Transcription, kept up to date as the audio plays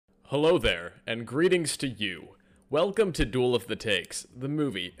Hello there, and greetings to you. Welcome to Duel of the Takes, the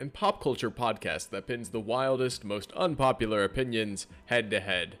movie and pop culture podcast that pins the wildest, most unpopular opinions head to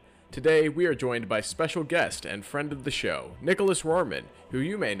head. Today, we are joined by special guest and friend of the show, Nicholas Roermann, who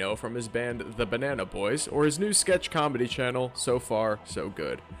you may know from his band The Banana Boys or his new sketch comedy channel, So Far, So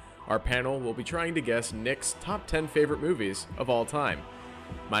Good. Our panel will be trying to guess Nick's top 10 favorite movies of all time.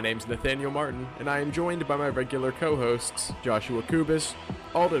 My name's Nathaniel Martin, and I am joined by my regular co-hosts, Joshua Kubis,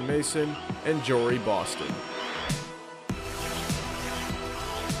 Alden Mason, and Jory Boston.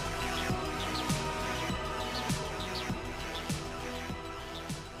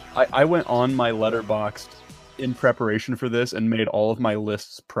 I went on my Letterboxd in preparation for this and made all of my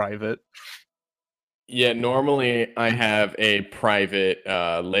lists private. Yeah, normally I have a private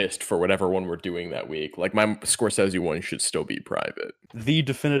list for whatever one we're doing that week. Like my Scorsese one should still be private. The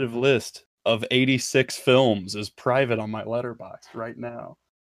definitive list of 86 films is private on my Letterboxd right now.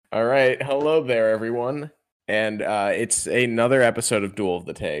 All right, hello there, everyone. And it's another episode of Duel of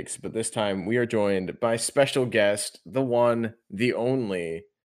the Takes, but this time we are joined by special guest, the one, the only,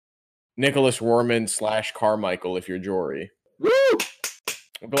 Nicholas Roermann / Carmichael, if you're Jory. Woo!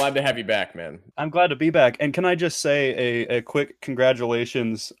 I'm glad to have you back, man. I'm glad to be back. And can I just say a quick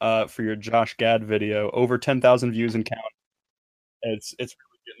congratulations for your Josh Gad video. Over 10,000 views and count. It's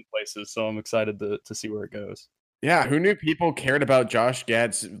really getting places, so I'm excited to see where it goes. Yeah, who knew people cared about Josh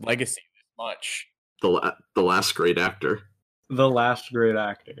Gad's legacy this much? The last great actor. The last great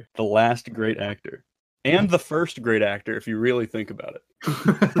actor. The last great actor. And the first great actor, if you really think about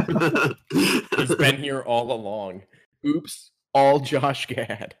it. He's been here all along. Oops, all Josh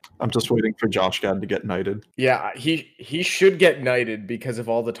Gad. I'm just waiting for Josh Gad to get knighted. Yeah, he should get knighted because of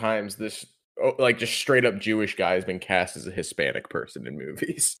all the times this just straight up Jewish guy has been cast as a Hispanic person in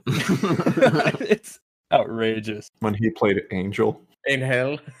movies. It's outrageous. When he played Angel. In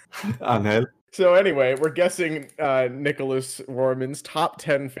hell. Angel. So anyway, we're guessing Nicholas Roermann's top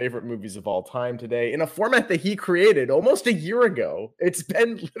 10 favorite movies of all time today in a format that he created almost a year ago. It's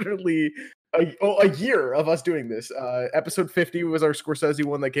been literally a year of us doing this. Episode 50 was our Scorsese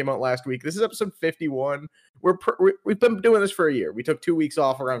one that came out last week. This is episode 51. We've been doing this for a year. We took 2 weeks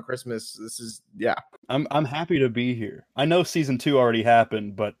off around Christmas. I'm happy to be here. I know season 2 already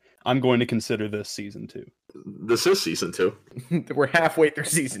happened, but I'm going to consider this season 2. This is season 2. We're halfway through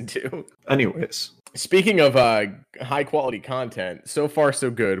season 2. Anyways. Speaking of high quality content, so far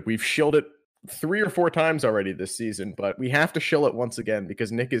so good. We've shilled it 3 or 4 times already this season, but we have to shill it once again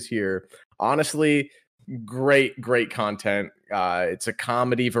because Nick is here. Honestly, great content. It's a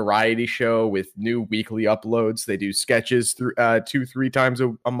comedy variety show with new weekly uploads. They do sketches 2-3 times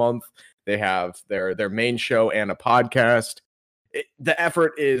a month. They have their main show and a podcast. The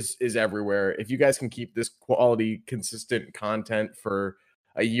effort is everywhere. If you guys can keep this quality, consistent content for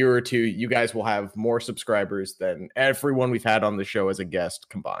a year or two, you guys will have more subscribers than everyone we've had on the show as a guest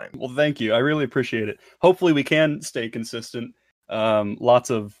combined. Well, thank you. I really appreciate it. Hopefully we can stay consistent. Lots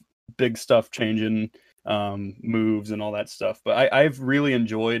of big stuff changing, moves and all that stuff. But I've really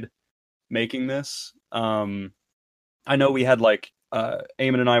enjoyed making this. I know we had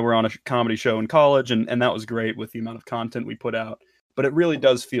Eamon and I were on a comedy show in college, and that was great with the amount of content we put out. But it really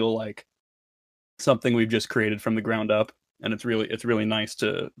does feel like something we've just created from the ground up, and it's really nice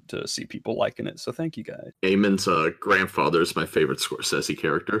to see people liking it. So thank you guys. Eamon's grandfather is my favorite Scorsese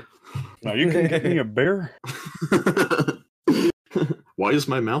character. Now you can get me a beer. Why is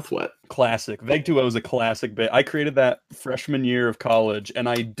my mouth wet? Classic. Vague2O is a classic bit. I created that freshman year of college, and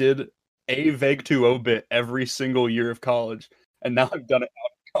I did a Vague2O bit every single year of college. And now I've done it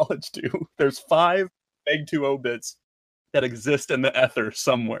out of college too. There's 5 Vague2O bits that exist in the ether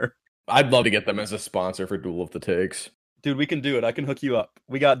somewhere. I'd love to get them as a sponsor for Duel of the Takes. Dude, we can do it. I can hook you up.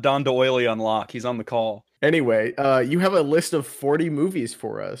 We got Don Doily on lock. He's on the call. Anyway, you have a list of 40 movies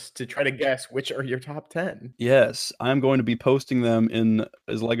for us to try to guess which are your top 10. Yes, I'm going to be posting them in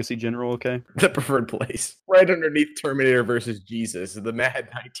Is Legacy General okay? The preferred place. Right underneath Terminator versus Jesus, the Mad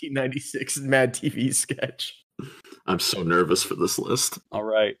 1996 Mad TV sketch. I'm so nervous for this list. All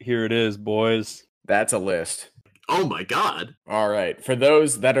right, here it is, boys. That's a list. Oh my god. All right, for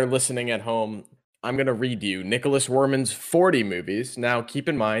those that are listening at home, I'm going to read you Nicholas Roermann's 40 movies. Now, keep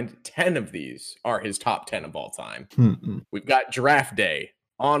in mind, 10 of these are his top 10 of all time. We've got Draft Day,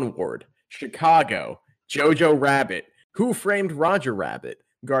 Onward, Chicago, Jojo Rabbit, Who Framed Roger Rabbit,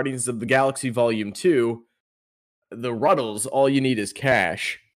 Guardians of the Galaxy Volume 2, The Ruddles, All You Need Is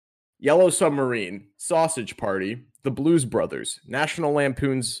Cash, Yellow Submarine, Sausage Party, The Blues Brothers, National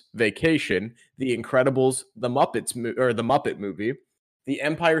Lampoon's Vacation, The Incredibles, The Muppet Movie, The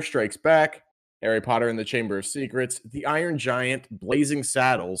Empire Strikes Back, Harry Potter and the Chamber of Secrets, The Iron Giant, Blazing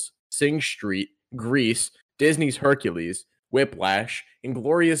Saddles, Sing Street, Grease, Disney's Hercules, Whiplash,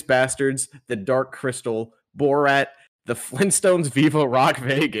 Inglourious Bastards, The Dark Crystal, Borat, The Flintstones Viva Rock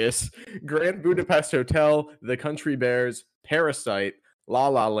Vegas, Grand Budapest Hotel, The Country Bears, Parasite, La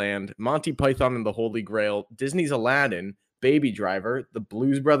La Land, Monty Python and the Holy Grail, Disney's Aladdin, Baby Driver, The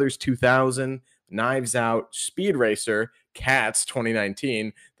Blues Brothers 2000, Knives Out, Speed Racer, Cats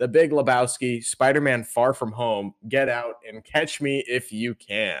 2019, The Big Lebowski, Spider-Man Far From Home, Get Out, and Catch Me If You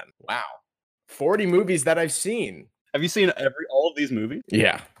Can. Wow. 40 movies that I've seen. Have you seen all of these movies?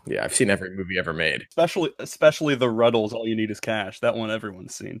 Yeah, I've seen every movie ever made. Especially the Ruddles, All You Need Is Cash. That one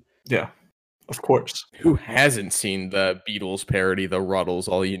everyone's seen. Yeah, of course. Who hasn't seen the Beatles parody, The Ruddles,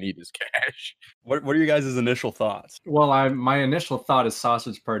 All You Need Is Cash? What are you guys' initial thoughts? Well, my initial thought is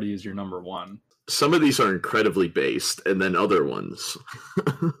Sausage Party is your number one. Some of these are incredibly based, and then other ones.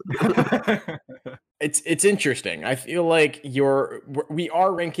 It's interesting. I feel like we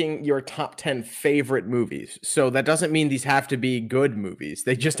are ranking your top 10 favorite movies. So that doesn't mean these have to be good movies.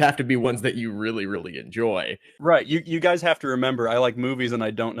 They just have to be ones that you really, really enjoy. Right. You guys have to remember, I like movies and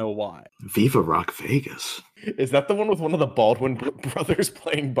I don't know why. Viva Rock Vegas. Is that the one with one of the Baldwin brothers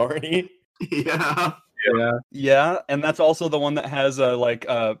playing Barney? Yeah. Yeah, and that's also the one that has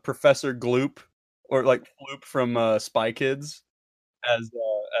Professor Gloop or like Floop from Spy Kids as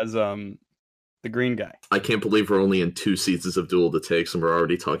the green guy. I can't believe we're only in 2 seasons of Duel of the Takes and we're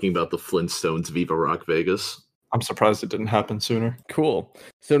already talking about the Flintstones Viva Rock Vegas. I'm surprised it didn't happen sooner. Cool.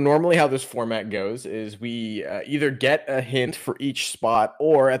 So normally how this format goes is we either get a hint for each spot,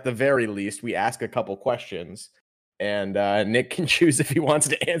 or at the very least, we ask a couple questions. And Nick can choose if he wants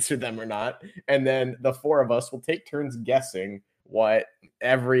to answer them or not. And then the 4 of us will take turns guessing what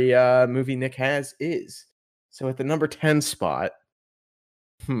every movie Nick has is. So at the number 10 spot,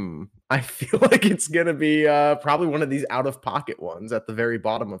 I feel like it's going to be probably one of these out-of-pocket ones at the very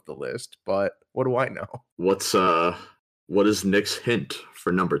bottom of the list. But what do I know? What is Nick's hint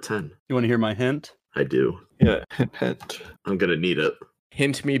for number 10? You want to hear my hint? I do. Yeah, hint. I'm going to need it.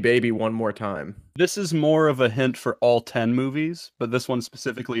 Hint me, baby, one more time. This is more of a hint for all 10 movies, but this one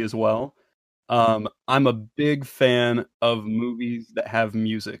specifically as well. I'm a big fan of movies that have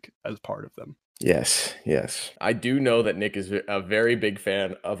music as part of them. Yes. I do know that Nick is a very big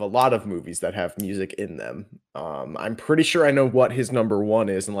fan of a lot of movies that have music in them. I'm pretty sure I know what his number 1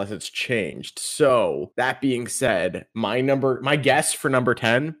 is, unless it's changed. So, that being said, my guess for number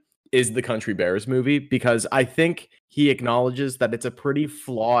 10 is the Country Bears movie, because I think he acknowledges that it's a pretty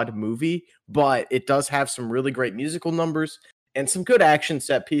flawed movie, but it does have some really great musical numbers and some good action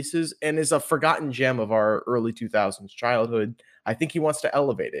set pieces, and is a forgotten gem of our early 2000s childhood. I think he wants to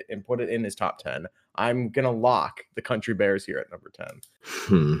elevate it and put it in his top 10. I'm going to lock the Country Bears here at number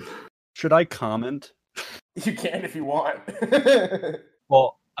 10. Should I comment? You can if you want.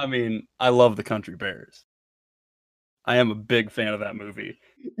 Well, I mean, I love the Country Bears. I am a big fan of that movie.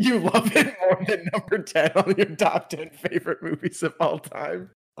 You love it more than number 10 on your top 10 favorite movies of all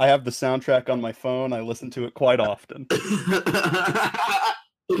time. I have the soundtrack on my phone. I listen to it quite often.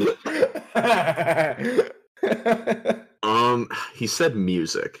 He said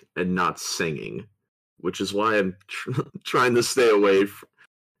music and not singing, which is why I'm trying to stay away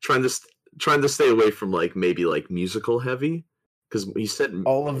from like maybe like musical heavy, because he said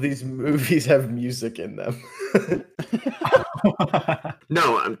all of these movies have music in them.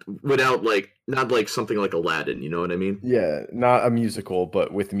 No, without like not like something like Aladdin, you know what I mean? Yeah, not a musical,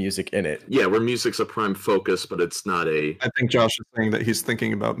 but with music in it. Yeah, where music's a prime focus, but it's not a. I think Josh is saying that he's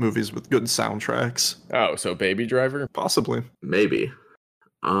thinking about movies with good soundtracks. Oh, so Baby Driver? Possibly. Maybe.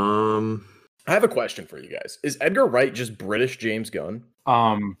 I have a question for you guys. Is Edgar Wright just British James Gunn?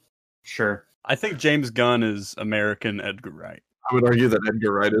 Sure. I think James Gunn is American Edgar Wright. I would argue that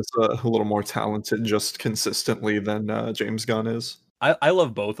Edgar Wright is a little more talented just consistently than James Gunn is. I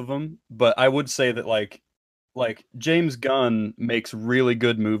love both of them, but I would say that like James Gunn makes really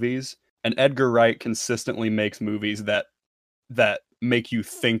good movies, and Edgar Wright consistently makes movies that make you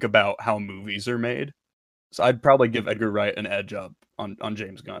think about how movies are made. So I'd probably give Edgar Wright an edge up on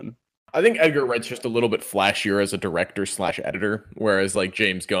James Gunn. I think Edgar Wright's just a little bit flashier as a director/editor, whereas like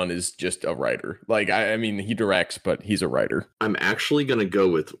James Gunn is just a writer. Like I mean, he directs, but he's a writer. I'm actually gonna go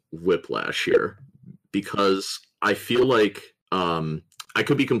with Whiplash here because I feel like I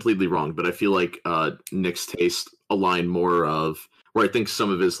could be completely wrong, but I feel like Nick's taste align more of where I think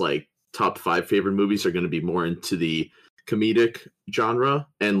some of his like top 5 favorite movies are going to be more into the comedic genre,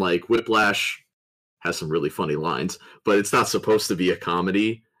 and like Whiplash has some really funny lines, but it's not supposed to be a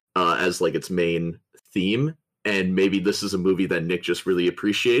comedy as like its main theme. And maybe this is a movie that Nick just really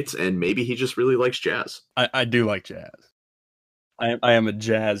appreciates, and maybe he just really likes jazz. I do like jazz. I am a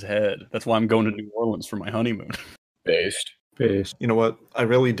jazz head. That's why I'm going to New Orleans for my honeymoon. Based. Based. You know what? I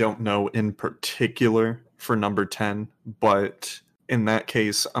really don't know in particular for number 10, but in that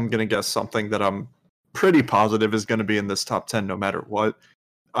case, I'm going to guess something that I'm pretty positive is going to be in this top 10 no matter what.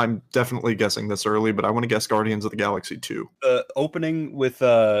 I'm definitely guessing this early, but I want to guess Guardians of the Galaxy 2. The opening with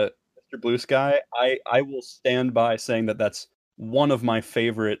Mr. Blue Sky, I will stand by saying that that's one of my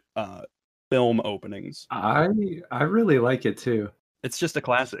favorite film openings. I really like it too. It's just a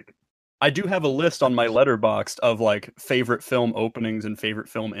classic. I do have a list on my Letterboxd of like favorite film openings and favorite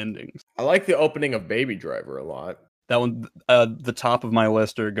film endings. I like the opening of Baby Driver a lot. That one, the top of my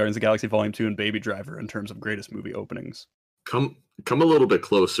list are Guardians of the Galaxy Volume 2 and Baby Driver in terms of greatest movie openings. Come a little bit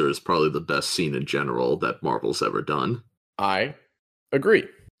closer is probably the best scene in general that Marvel's ever done. I agree.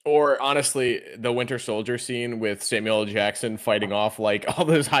 Or honestly, the Winter Soldier scene with Samuel L. Jackson fighting off like all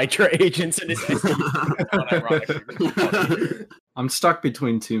those Hydra agents in his I'm stuck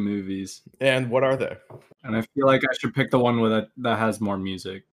between two movies, And what are they? and I feel like I should pick the one with that has more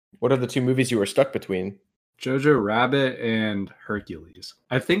music. What are the two movies you were stuck between? Jojo Rabbit and Hercules.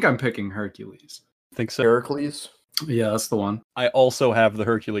 I think I'm picking Hercules. I think so. Hercules? Yeah, that's the one. I also have the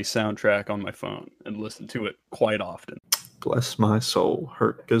Hercules soundtrack on my phone and listen to it quite often. Bless my soul,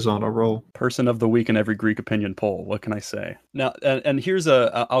 Herc is on a roll. Person of the week in every Greek opinion poll. What can I say? Now, and here's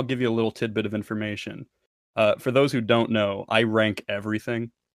I'll give you a little tidbit of information. For those who don't know, I rank everything.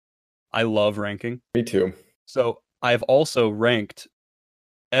 I love ranking. Me too. So I've also ranked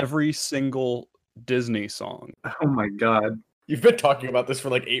every single Disney song. Oh my god. You've been talking about this for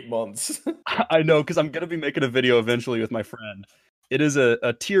like 8 months. I know, because I'm going to be making a video eventually with my friend. It is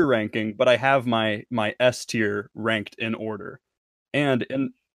a tier ranking, but I have my S tier ranked in order.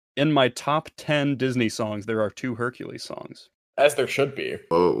 And in my top 10 Disney songs, there are 2 Hercules songs. As there should be.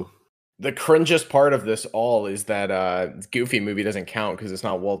 Oh, The cringiest part of this all is that Goofy movie doesn't count because it's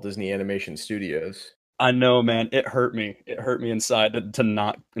not Walt Disney Animation Studios. I know, man. It hurt me. It hurt me inside to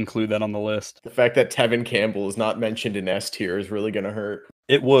not include that on the list. The fact that Tevin Campbell is not mentioned in S tier is really going to hurt.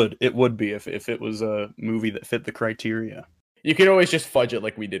 It would be if it was a movie that fit the criteria. You can always just fudge it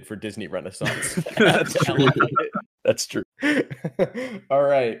like we did for Disney Renaissance. That's true. That's true. All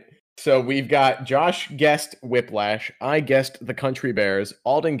right. So we've got Josh guessed Whiplash, I guessed The Country Bears,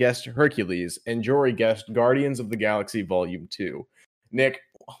 Alden guessed Hercules, and Jory guessed Guardians of the Galaxy Volume 2. Nick,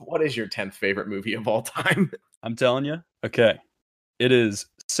 what is your 10th favorite movie of all time? I'm telling you. Okay. It is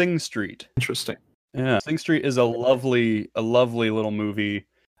Sing Street. Interesting. Yeah. Sing Street is a lovely little movie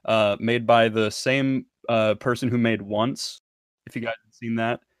made by the same person who made Once, if you guys have seen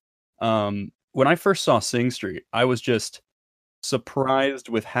that. When I first saw Sing Street, I was just surprised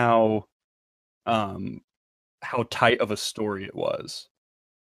with how tight of a story it was.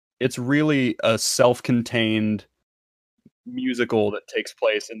 It's really a self-contained musical that takes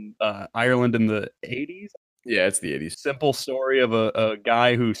place in Ireland in the 80s. Yeah, it's the 80s. Simple story of a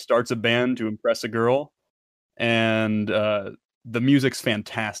guy who starts a band to impress a girl, and the music's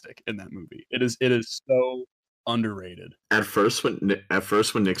fantastic in that movie. It is so underrated. at first when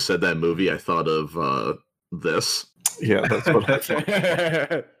Nick said that movie, I thought of this. Yeah, that's what I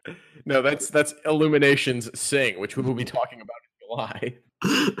thought. No, that's Illumination's Sing, which we will be talking about in July.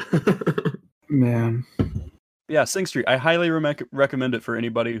 Man. Yeah, Sing Street. I highly recommend it for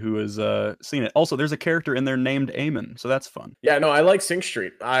anybody who has seen it. Also, there's a character in there named Eamon, so that's fun. Yeah, no, I like Sing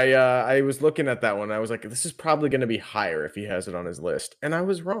Street. I was looking at that one. I was like, this is probably going to be higher if he has it on his list, and I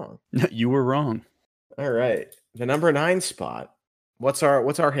was wrong. You were wrong. All right, the number 9 spot. What's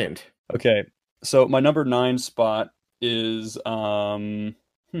our hint? Okay, so my number 9 spot is it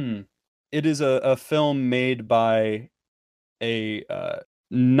is a film made by a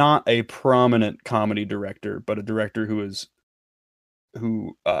not a prominent comedy director, but a director who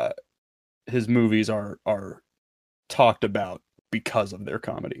his movies are talked about because of their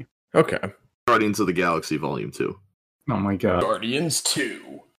comedy. Okay. Guardians of the Galaxy Volume 2. Oh my god. Guardians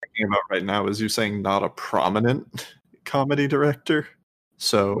 2. Thinking about right now is you saying not a prominent comedy director.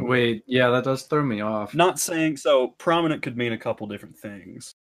 So Wait, yeah, that does throw me off. Not saying so prominent could mean a couple different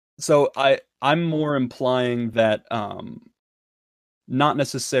things. So I'm more implying that not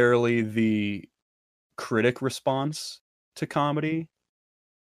necessarily the critic response to comedy,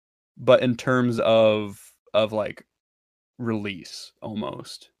 but in terms of like release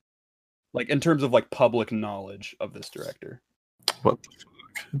almost. Like in terms of like public knowledge of this director. what the fuck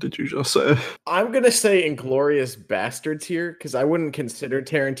did you just say? I'm going to say Inglourious Bastards here because I wouldn't consider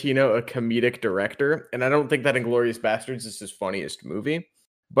Tarantino a comedic director, and I don't think that Inglourious Bastards is his funniest movie,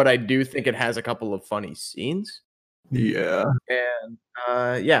 but I do think it has a couple of funny scenes. Yeah.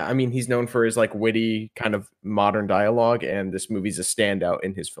 And yeah, I mean, he's known for his like witty kind of modern dialogue, and this movie's a standout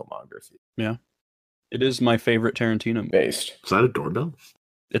in his filmography. Yeah. It is my favorite Tarantino movie. Based. Is that a doorbell?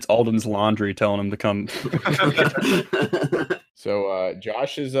 It's Alden's laundry telling him to come. So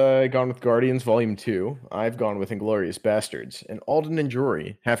Josh has gone with Guardians Volume 2. I've gone with Inglourious Bastards. And Alden and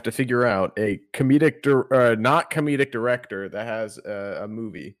Jory have to figure out a not comedic director that has a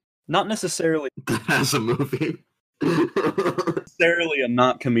movie. Not necessarily That has a movie. necessarily a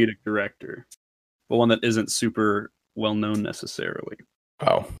not comedic director, but one that isn't super well known necessarily.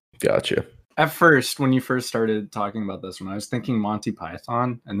 Oh, gotcha. At first, when you first started talking about this one, I was thinking Monty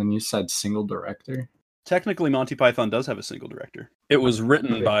Python, and then you said single director. Technically, Monty Python does have a single director. It was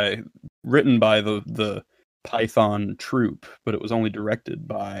written by the Python troupe, but it was only directed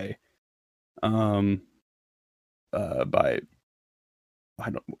by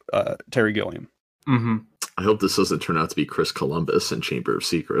Terry Gilliam. Mm-hmm. I hope this doesn't turn out to be Chris Columbus in Chamber of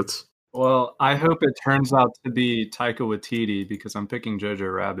Secrets. Well, I hope it turns out to be Taika Waititi because I'm picking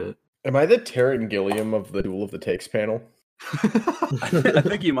Jojo Rabbit. Am I the Taron Gilliam of the Duel of the Takes panel? I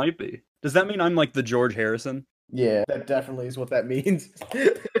think you might be. Does that mean I'm like the George Harrison? Yeah, that definitely is what that means.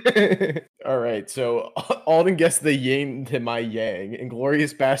 All right, so Alden guessed the yin to my yang.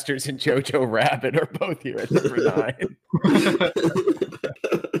 Inglourious Bastards and Jojo Rabbit are both here at number 9.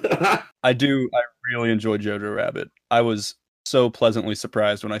 I really enjoy Jojo Rabbit. I was so pleasantly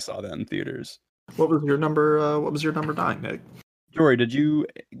surprised when I saw that in theaters. What was your number? What was your number 9, Nick? Jory, did you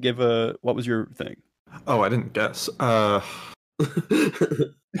give what was your thing? Oh, I didn't guess.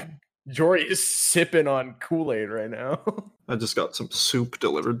 Jory is sipping on Kool-Aid right now. I just got some soup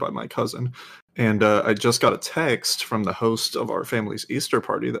delivered by my cousin, and I just got a text from the host of our family's Easter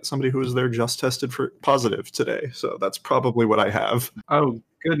party that somebody who was there just tested for positive today. So that's probably what I have. Oh,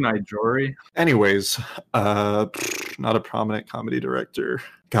 good night, Jory. Anyways, not a prominent comedy director.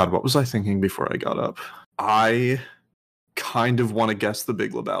 God, what was I thinking before I got up? I kind of want to guess The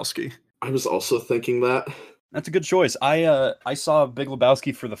Big Lebowski. I was also thinking that. That's a good choice. I saw Big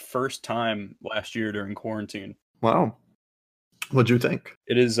Lebowski for the first time last year during quarantine. Wow. What'd you think?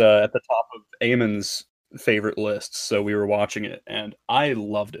 It is at the top of Eamon's favorite lists, so we were watching it, and I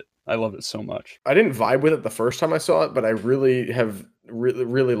loved it. I loved it so much. I didn't vibe with it the first time I saw it, but I really have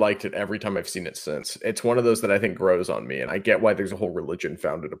really liked it every time I've seen it since. It's one of those that I think grows on me, and I get why there's a whole religion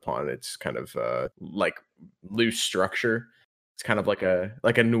founded upon its kind of like loose structure. It's kind of like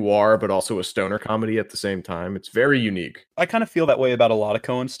a noir, but also a stoner comedy at the same time. It's very unique. I kind of feel that way about a lot of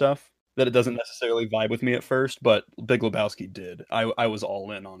Coen stuff, that it doesn't necessarily vibe with me at first, but Big Lebowski did. I was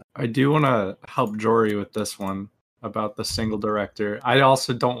all in on it. I do want to help Jory with this one about the single director. I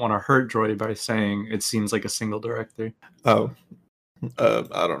also don't want to hurt Jory by saying it seems like a single director. Oh,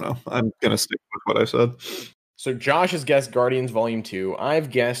 I don't know. I'm going to stick with what I said. So Josh has guessed Guardians Volume 2,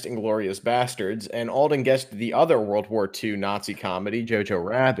 I've guessed Inglourious Bastards, and Alden guessed the other World War II Nazi comedy, Jojo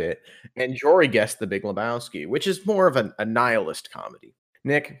Rabbit, and Jory guessed The Big Lebowski, which is more of a nihilist comedy.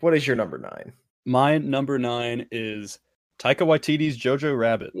 Nick, what is your number 9? My number 9 is Taika Waititi's Jojo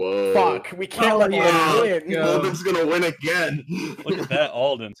Rabbit. Whoa. Fuck, we can't let you win. Alden's gonna win again. Look at that,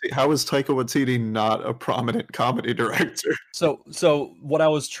 Alden. How is Taika Waititi not a prominent comedy director? So what I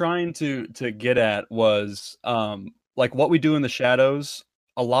was trying to get at was like What We Do in the Shadows.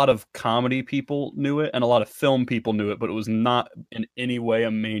 A lot of comedy people knew it, and a lot of film people knew it, but it was not in any way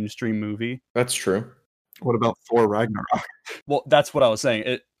a mainstream movie. That's true. What about Thor Ragnarok? Well, that's what I was saying.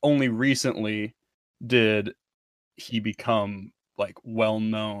 It only recently did he become like well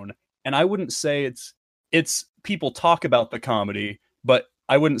known, and I wouldn't say it's people talk about the comedy, but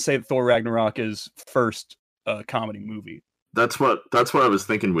I wouldn't say that Thor Ragnarok is first comedy movie. That's what I was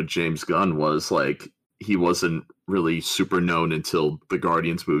thinking with James Gunn, was like he wasn't really super known until the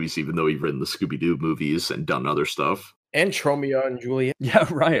Guardians movies, even though he'd written the Scooby-Doo movies and done other stuff. And Tromeo and Juliet. Yeah,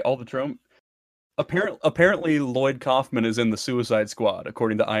 right. All the Trump. Apparently, Lloyd Kaufman is in the Suicide Squad,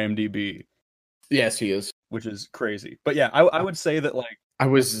 according to IMDb. Yes, he is. Which is crazy. But yeah, I would say that like I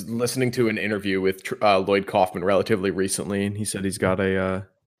was listening to an interview with Lloyd Kaufman relatively recently, and he said he's got a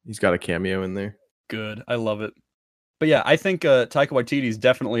cameo in there. Good. I love it. But yeah, I think Taika Waititi is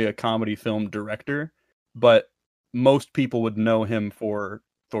definitely a comedy film director, but most people would know him for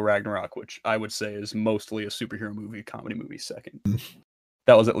Thor Ragnarok, which I would say is mostly a superhero movie, comedy movie second.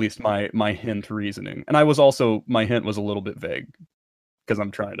 That was at least my hint reasoning. And my hint was a little bit vague because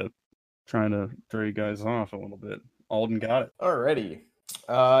I'm trying to throw you guys off a little bit. Alden got it. Alrighty.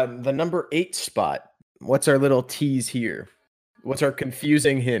 The number 8 spot. What's our little tease here? What's our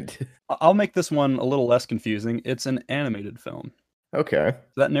confusing hint? I'll make this one a little less confusing. It's an animated film. Okay.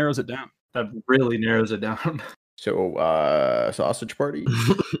 That narrows it down. That really narrows it down. So, Sausage Party.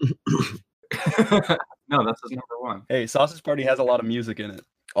 No, that's his number one. Hey, Sausage Party has a lot of music in it.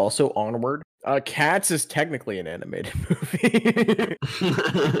 Also, Onward. Cats is technically an animated movie.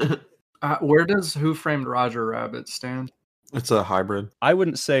 Where does Who Framed Roger Rabbit stand? It's a hybrid. I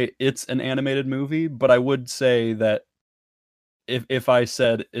wouldn't say it's an animated movie, but I would say that if I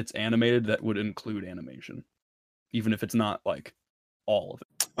said it's animated, that would include animation, even if it's not like all of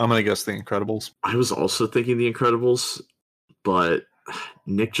it. I'm gonna guess The Incredibles. I was also thinking The Incredibles, but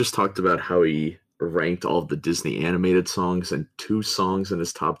Nick just talked about how he ranked all of the Disney animated songs, and 2 songs in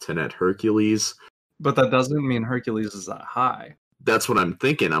his top 10 at Hercules. But that doesn't mean Hercules is that high. That's what I'm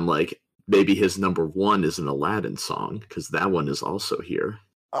thinking. I'm like, maybe his number 1 is an Aladdin song, because that one is also here.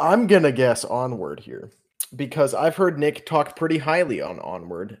 I'm gonna guess Onward here because I've heard Nick talk pretty highly on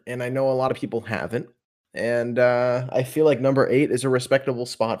Onward, and I know a lot of people haven't. And I feel like number 8 is a respectable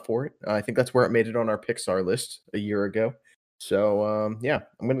spot for it. I think that's where it made it on our Pixar list a year ago. So yeah,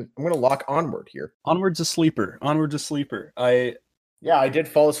 I'm gonna lock Onward here. Onward's a sleeper. Onward's a sleeper. I did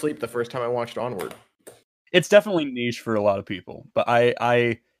fall asleep the first time I watched Onward. It's definitely niche for a lot of people, but I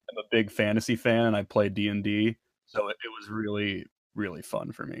am a big fantasy fan and I play D&D, so it was really, really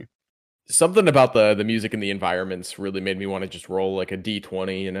fun for me. Something about the music and the environments really made me want to just roll like a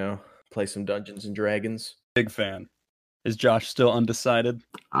D20, you know, play some Dungeons and Dragons. Big fan. Is Josh still undecided?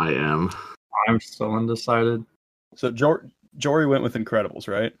 I am. I'm still undecided. So Jory went with Incredibles,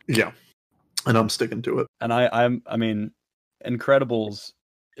 right? Yeah, and I'm sticking to it. And I mean, Incredibles,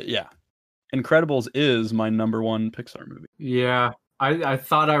 yeah. Incredibles is my number 1 Pixar movie. Yeah, I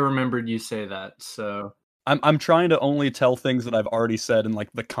thought I remembered you say that, so I'm trying to only tell things that I've already said in like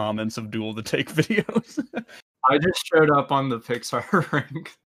the comments of Duel the Take videos. I just showed up on the Pixar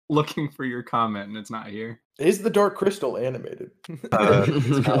rank looking for your comment, and it's not here. Is the Dark Crystal animated?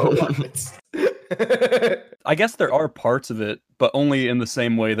 I guess there are parts of it, but only in the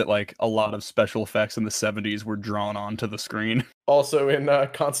same way that like a lot of special effects in the 70s were drawn onto the screen. Also in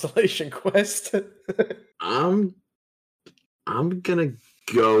Constellation Quest. I'm gonna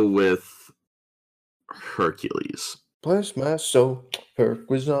go with Hercules. Bless my soul, Herc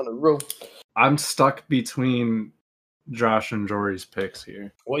was on a roll. I'm stuck between Josh and Jory's picks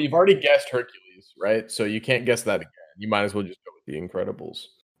here. Well, you've already guessed Hercules, right? So you can't guess that again. You might as well just go with The Incredibles.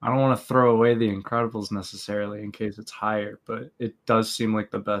 I don't want to throw away The Incredibles necessarily in case it's higher, but it does seem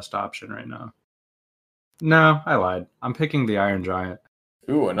like the best option right now. No, I lied. I'm picking The Iron Giant.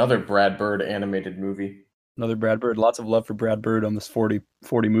 Ooh, another Brad Bird animated movie. Another Brad Bird. Lots of love for Brad Bird on this 40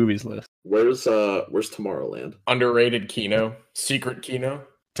 movies list. Where's Tomorrowland? Underrated Kino. Secret Kino.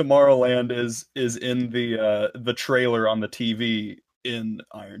 Tomorrowland is in the trailer on the TV in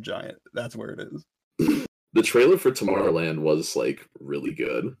Iron Giant. That's where it is. The trailer for Tomorrowland was like really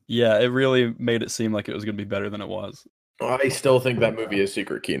good. Yeah, it really made it seem like it was going to be better than it was. I still think that movie is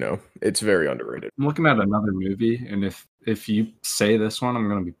Secret Kino. It's very underrated. I'm looking at another movie, and if you say this one, I'm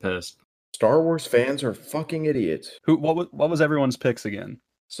going to be pissed. Star Wars fans are fucking idiots. What was everyone's picks again?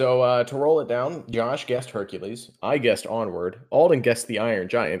 So to roll it down, Josh guessed Hercules. I guessed Onward. Alden guessed The Iron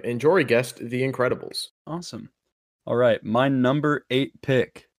Giant. And Jory guessed The Incredibles. Awesome. All right, my number 8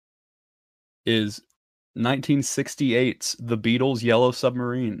 pick is 1968's The Beatles' Yellow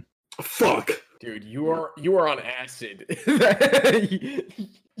Submarine. Fuck. Dude, you are on acid.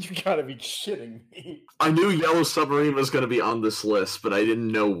 You gotta be shitting me. I knew Yellow Submarine was going to be on this list, but I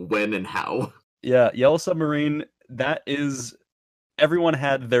didn't know when and how. Yeah, Yellow Submarine, that is... Everyone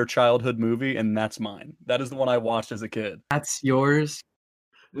had their childhood movie, and that's mine. That is the one I watched as a kid. That's yours?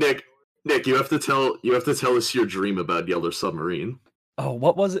 Nick, you have to tell us your dream about Yellow Submarine. Oh,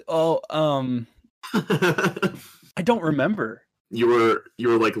 what was it? Oh, I don't remember. You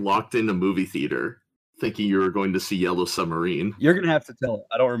were like locked in a movie theater thinking you were going to see Yellow Submarine. You're gonna have to tell it.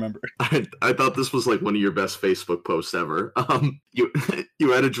 I don't remember. I thought this was like one of your best Facebook posts ever.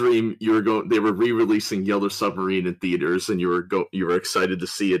 You had a dream they were re-releasing Yellow Submarine in theaters, and you were excited to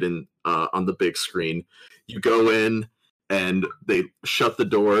see it in on the big screen. You go in and they shut the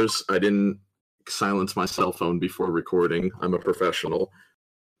doors. I didn't silence my cell phone before recording. I'm a professional.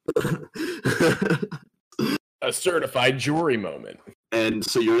 A certified jury moment. And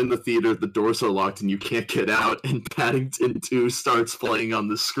so you're in the theater, the doors are locked, and you can't get out, and Paddington 2 starts playing on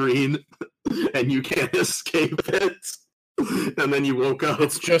the screen, and you can't escape it. And then you woke up.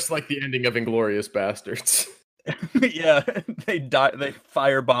 It's just like the ending of Inglourious Bastards. Yeah, they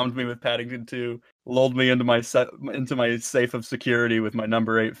firebombed me with Paddington 2, lulled me into my safe of security with my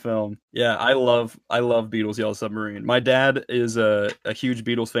number 8 film. Yeah, I love Beatles' Yellow Submarine. My dad is a huge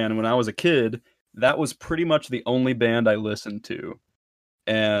Beatles fan, and when I was a kid, that was pretty much the only band I listened to.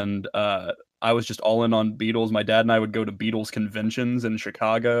 and I was just all in on Beatles. My dad and I would go to Beatles conventions in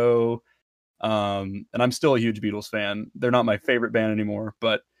Chicago, and I'm still a huge Beatles fan. They're not my favorite band anymore,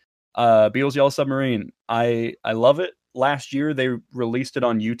 but Beatles Yellow Submarine, I love it. Last year they released it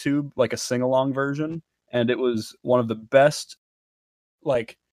on YouTube, like a sing-along version, and it was one of the best,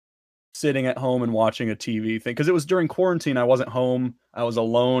 like, sitting at home and watching a TV thing, because it was during quarantine. I wasn't home. I was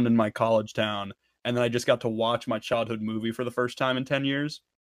alone in my college town, and then I just got to watch my childhood movie for the first time in 10 years.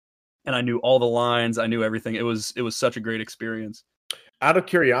 And I knew all the lines, I knew everything. It was such a great experience. Out of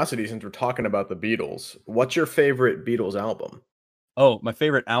curiosity, since we're talking about the Beatles, what's your favorite Beatles album? Oh, my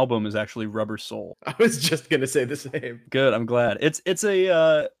favorite album is actually Rubber Soul. I was just gonna say the same. Good, I'm glad. It's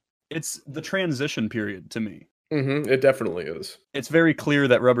the transition period to me. It definitely is. It's very clear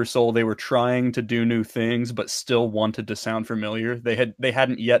that Rubber Soul, they were trying to do new things, but still wanted to sound familiar. They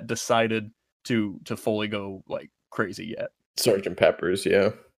hadn't yet decided to fully go like crazy yet. Sgt. Pepper's,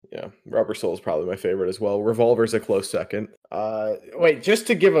 yeah. Rubber Soul is probably my favorite as well. Revolver's a close second. Wait, just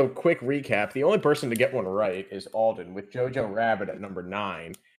to give a quick recap, the only person to get one right is Alden, with Jojo Rabbit at number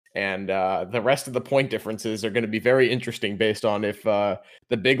 9. And the rest of the point differences are going to be very interesting based on if The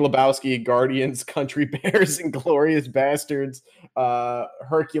Big Lebowski, Guardians, Country Bears, and Glorious Bastards,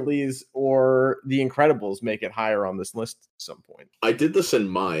 Hercules, or The Incredibles make it higher on this list at some point. I did this in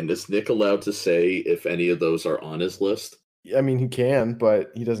mind. Is Nick allowed to say if any of those are on his list? I mean, he can, but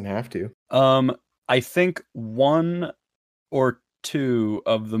he doesn't have to. I think 1 or 2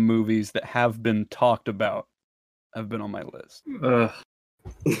 of the movies that have been talked about have been on my list. Yeah.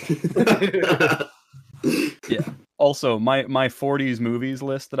 Also, my 40s movies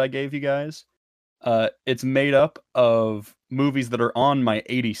list that I gave you guys, it's made up of movies that are on my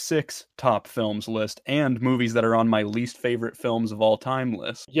 86 top films list and movies that are on my least favorite films of all time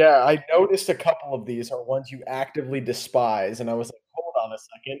list. Yeah, I noticed a couple of these are ones you actively despise, and I was like, hold on a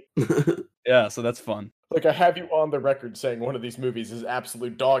second. Yeah, so that's fun. Like, I have you on the record saying one of these movies is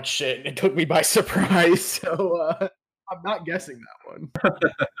absolute dog shit, and it took me by surprise, so I'm not guessing that one.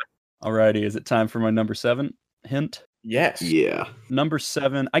 Alrighty, is it time for my number 7 hint? Yes. Yeah. Number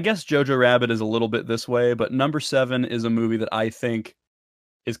 7, I guess Jojo Rabbit is a little bit this way, but number 7 is a movie that I think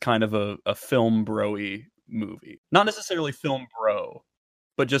is kind of a film bro-y movie. Not necessarily film bro,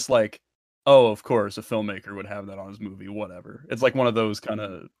 but just like, oh, of course, a filmmaker would have that on his movie, whatever. It's like one of those kind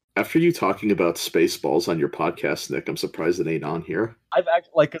of... After you talking about Spaceballs on your podcast, Nick, I'm surprised it ain't on here.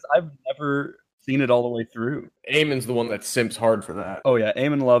 Because I've never seen it all the way through. Eamon's the one that simps hard for that. Oh yeah,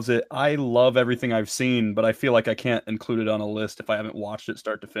 Eamon loves it. I love everything I've seen, but I feel like I can't include it on a list if I haven't watched it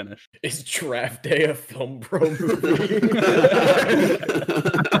start to finish. Is Draft Day a film bro movie?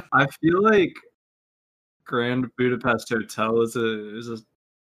 I feel like Grand Budapest Hotel is a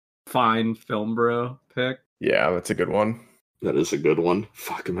fine film bro pick. Yeah, that's a good one. That is a good one.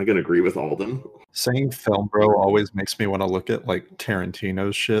 Fuck, am I going to agree with Alden? Saying film bro always makes me want to look at like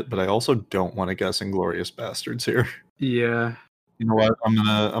Tarantino's shit, but I also don't want to guess Inglourious Bastards here. Yeah. You know what? I'm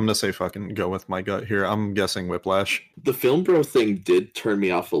gonna say fucking go with my gut here. I'm guessing Whiplash. The film bro thing did turn me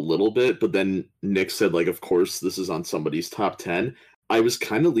off a little bit, but then Nick said, like, of course, this is on somebody's top 10. I was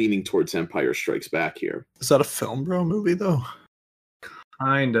kind of leaning towards Empire Strikes Back here. Is that a film bro movie though?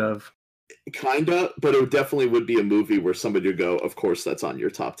 Kind of. Kinda, but it definitely would be a movie where somebody would go, of course, that's on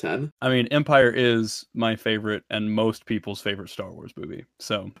your top 10. I mean, Empire is my favorite and most people's favorite Star Wars movie.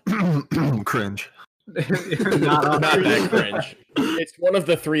 So Cringe. Not that cringe. It's one of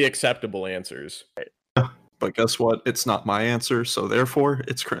the 3 acceptable answers. But guess what? It's not my answer, so therefore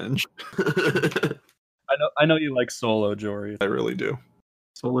it's cringe. I know you like Solo, Jory. I really do.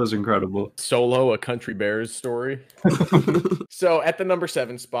 Solo's incredible. Solo, a Country Bears story. So at the number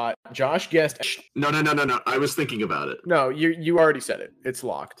 7 spot, Josh guessed. No. I was thinking about it. No, you already said it. It's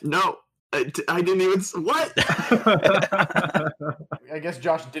locked. No, I didn't even. What? I guess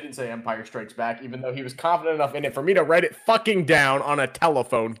Josh didn't say Empire Strikes Back, even though he was confident enough in it for me to write it fucking down on a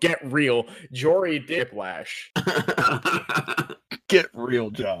telephone. Get real. Jory did Whiplash. Get real,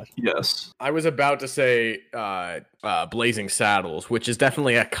 Josh. Yes. I was about to say Blazing Saddles, which is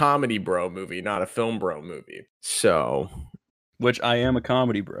definitely a comedy bro movie, not a film bro movie. So, Which I am a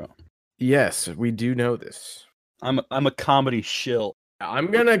comedy bro. yes, we do know this. I'm a comedy shill. I'm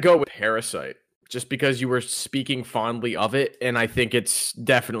gonna go with Parasite, just because you were speaking fondly of it, and I think it's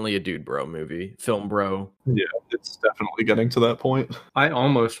definitely a dude bro movie, film bro. Yeah, it's definitely getting to that point. I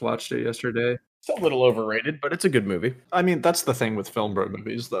almost watched it yesterday. It's a little overrated, but it's a good movie. I mean, that's the thing with film bro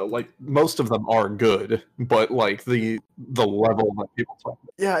movies, though. Like, most of them are good, but like the level that people talk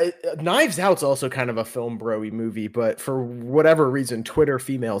about. Yeah, Knives Out's also kind of a film bro-y movie, but for whatever reason, Twitter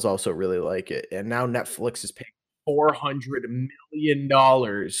females also really like it, and now Netflix is paying $400 million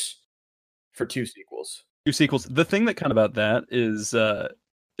for 2 sequels. 2 sequels. The thing that kind of about that is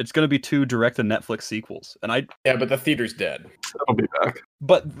it's going to be 2 direct to Netflix sequels, and Yeah, but the theater's dead. I'll be back.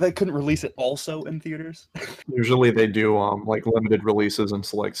 but they couldn't release it also in theaters. Usually they do like limited releases in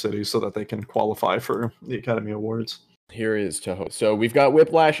select cities so that they can qualify for the Academy Awards. Here is Toho. So we've got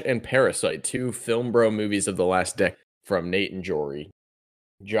Whiplash and Parasite, 2 film bro movies of the last decade from Nate and Jory.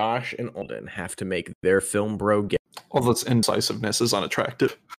 Josh and Alden have to make their film bro guess. All this indecisiveness is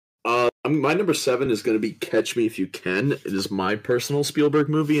unattractive. My number 7 is going to be Catch Me If You Can. It is my personal Spielberg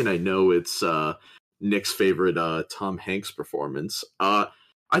movie, and I know it's Nick's favorite Tom Hanks performance. I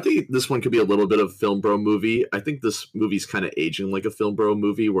think this one could be a little bit of film bro movie. I think this movie's kind of aging like a film bro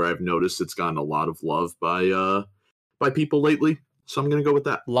movie, where I've noticed it's gotten a lot of love by people lately. So I'm going to go with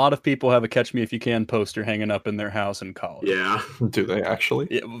that. A lot of people have a Catch Me If You Can poster hanging up in their house in college. Yeah. Do they actually?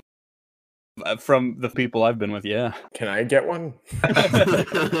 Yeah, from the people I've been with, yeah. Can I get one?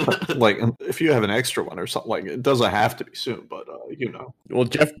 Like, if you have an extra one or something, like, it doesn't have to be soon, but Well,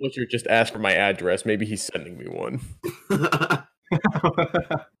 Jeff Butcher just asked for my address. Maybe he's sending me one.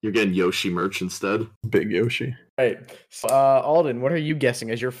 You're getting Yoshi merch instead. Big Yoshi. Right. So, Alden, what are you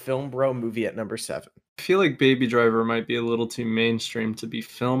guessing as your film bro movie at number 7? I feel like Baby Driver might be a little too mainstream to be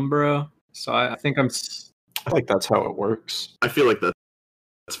film bro. So I think I think that's how it works. I feel like that's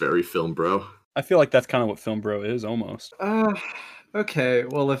very film bro. I feel like that's kind of what film bro is almost. Okay,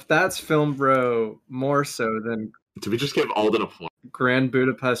 well, if that's film bro more so than Did we just give Alden a point? Grand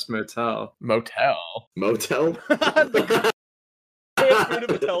Budapest Motel. Motel. Motel? Woman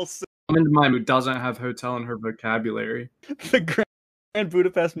to mind who doesn't have hotel in her vocabulary. The Grand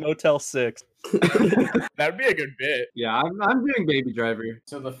Budapest Motel 6. That'd be a good bit. Yeah, I'm doing Baby Driver.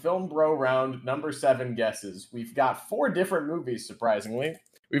 So the film bro round, number 7 guesses. We've got 4 different movies, surprisingly.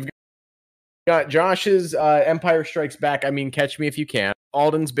 We've got Josh's Empire Strikes Back, Catch Me If You Can,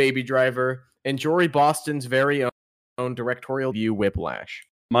 Alden's Baby Driver, and Jory Boston's very own directorial view, Whiplash.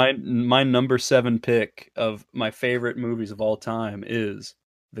 My number 7 pick of my favorite movies of all time is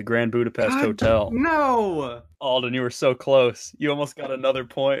The Grand Budapest Hotel. No! Alden, you were so close. You almost got another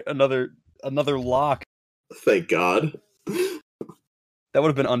point, another lock. Thank God. That would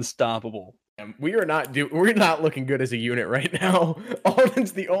have been unstoppable. We're not looking good as a unit right now.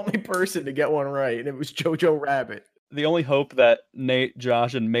 Alden's the only person to get one right, and it was Jojo Rabbit. The only hope that Nate,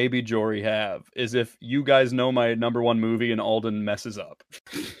 Josh, and maybe Jory have is if you guys know my number 1 movie and Alden messes up.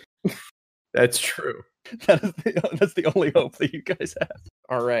 That's true. That's the only hope that you guys have.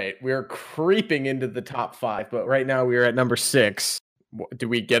 All right, we're creeping into the top 5, but right now we are at number 6. Do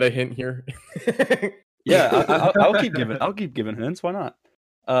we get a hint here? Yeah, I'll keep giving hints. Why not?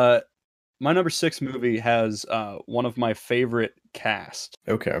 My number 6 movie has one of my favorite cast.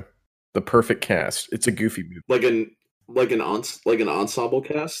 Okay, the perfect cast. It's a goofy movie. Like an ensemble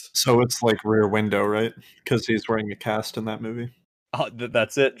cast. So it's like Rear Window, right? Because he's wearing a cast in that movie. Oh,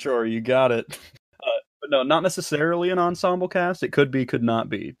 that's it, Jory. You got it. But no, not necessarily an ensemble cast. It could be, could not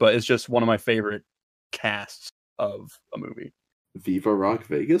be, but it's just one of my favorite casts of a movie. Viva Rock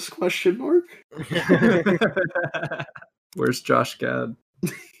Vegas? ? Where's Josh Gad?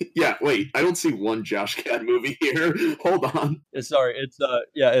 Yeah, wait. I don't see one Josh Gad movie here. Hold on. It's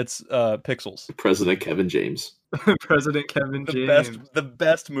Pixels. President Kevin James. President Kevin The James.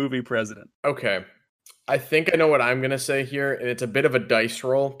 best movie president. Okay, I think I know what I'm going to say here, and it's a bit of a dice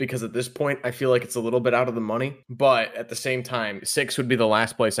roll because at this point I feel like it's a little bit out of the money, but at the same time, 6 would be the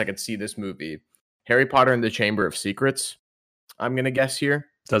last place I could see this movie. Harry Potter and the Chamber of Secrets, I'm going to guess here.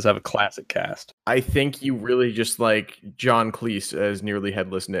 It does have a classic cast. I think you really just like John Cleese as Nearly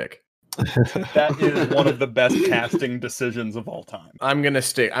Headless Nick. That is one of the best casting decisions of all time. I'm going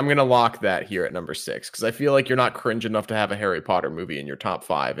to lock that here at number 6 because I feel like you're not cringe enough to have a Harry Potter movie in your top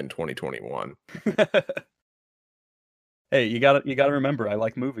 5 in 2021. Hey, you got to remember, I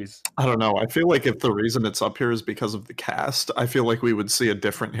like movies. I don't know. I feel like if the reason it's up here is because of the cast, I feel like we would see a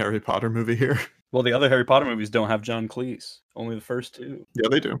different Harry Potter movie here. Well, the other Harry Potter movies don't have John Cleese. Only the first 2. Yeah,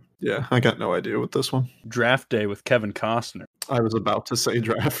 they do. Yeah, I got no idea with this one. Draft Day with Kevin Costner. I was about to say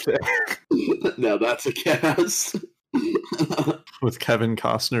Draft Day. Now that's a cast. With Kevin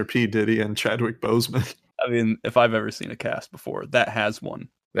Costner, P. Diddy, and Chadwick Boseman. I mean, if I've ever seen a cast before, that has one.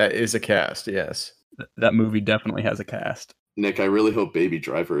 That is a cast, yes. That movie definitely has a cast. Nick, I really hope Baby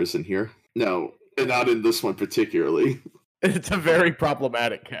Driver is in here. No, and not in this one particularly. It's a very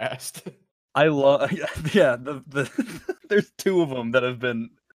problematic cast. I love, yeah. There's 2 of them that have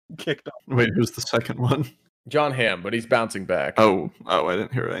been kicked off. Wait, who's the second one? John Hamm, but he's bouncing back. Oh, I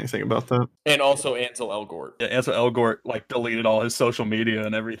didn't hear anything about that. And also Ansel Elgort. Yeah, Ansel Elgort deleted all his social media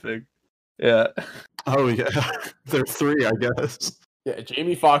and everything. Yeah. Oh yeah, there are three, I guess. Yeah,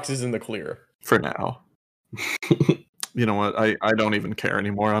 Jamie Foxx is in the clear. For now. You know what? I don't even care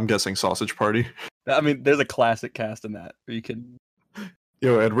anymore. I'm guessing Sausage Party. I mean, there's a classic cast in that. Are you kidding?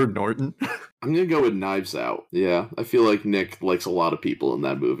 Yo, Edward Norton. I'm gonna go with Knives Out. Yeah, I feel like Nick likes a lot of people in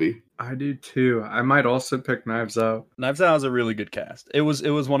that movie. I do too. I might also pick Knives Out. Knives Out is a really good cast. It was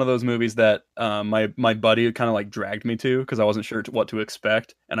one of those movies that my buddy kind of like dragged me to because I wasn't sure what to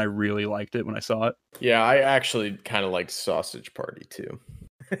expect, and I really liked it when I saw it. Yeah, I actually kind of like Sausage Party too.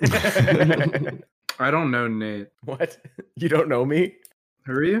 I don't know Nate. What? You don't know me?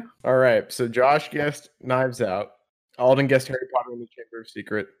 Who are you? All right, so Josh guessed Knives Out. Alden guessed Harry Potter and the Chamber of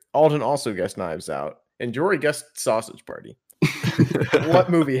Secret. Alden also guessed Knives Out. And Jory guessed Sausage Party.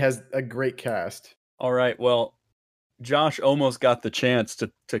 What movie has a great cast? All right, well, Josh almost got the chance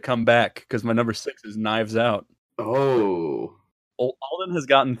to come back because my number 6 is Knives Out. Oh. Alden has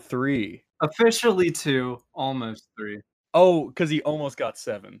gotten 3. Officially 2, almost 3. Oh, because he almost got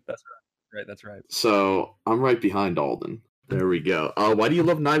 7. That's right. That's right. So I'm right behind Alden. There we go. Why do you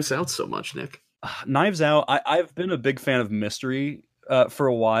love Knives Out so much, Nick? Knives Out. I've been a big fan of mystery for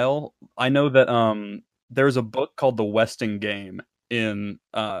a while. I know that there's a book called The Westing Game in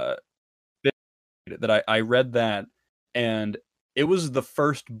that I read that, and it was the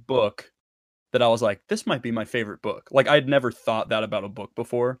first book that I was like, this might be my favorite book. Like I'd never thought that about a book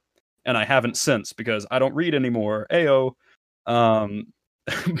before, and I haven't since because I don't read anymore. Ayo.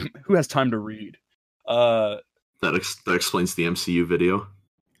 Who has time to read? That explains the MCU video.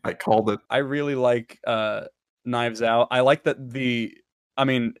 I called it. I really like Knives Out. I like that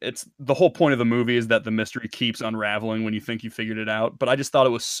it's the whole point of the movie is that the mystery keeps unraveling when you think you figured it out. But I just thought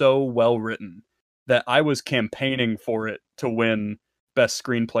it was so well written that I was campaigning for it to win Best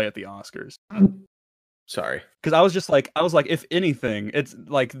Screenplay at the Oscars. Sorry. Because I was like, if anything, it's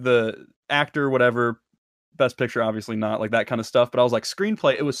like the actor, whatever, Best Picture, obviously not, like that kind of stuff. But I was like,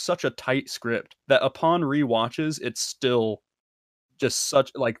 screenplay, it was such a tight script that upon rewatches, it's still just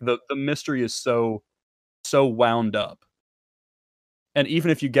such, like, the mystery is so wound up. And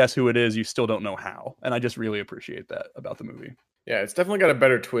even if you guess who it is, you still don't know how. And I just really appreciate that about the movie. Yeah, it's definitely got a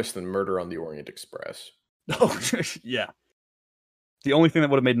better twist than Murder on the Orient Express. Oh, yeah. The only thing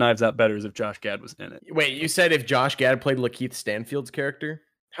that would have made Knives Out better is if Josh Gad was in it. Wait, you said if Josh Gad played Lakeith Stanfield's character?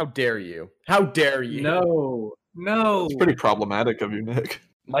 How dare you? How dare you? No. It's pretty problematic of you, Nick.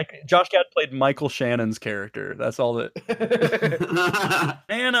 Josh Gad played Michael Shannon's character. That's all that.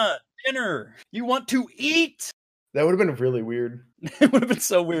 Anna, dinner. You want to eat? That would have been really weird. It would have been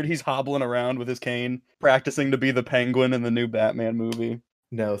so weird. He's hobbling around with his cane, practicing to be the Penguin in the new Batman movie.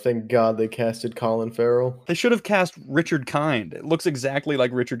 No, thank God they casted Colin Farrell. They should have cast Richard Kind. It looks exactly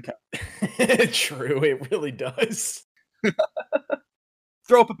like Richard Kind. True, it really does.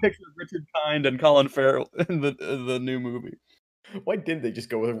 Throw up a picture of Richard Kind and Colin Farrell in the new movie. Why didn't they just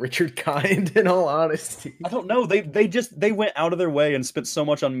go with Richard Kind, in all honesty? I don't know. They went out of their way and spent so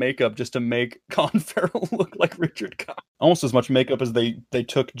much on makeup just to make Colin Farrell look like Richard Kind. Almost as much makeup as they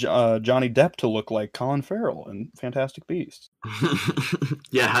took Johnny Depp to look like Colin Farrell in Fantastic Beasts.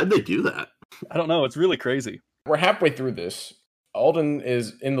 Yeah, how'd they do that? I don't know. It's really crazy. We're halfway through this. Alden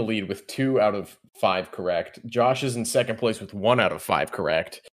is in the lead with 2 out of 5 correct. Josh is in second place with 1 out of 5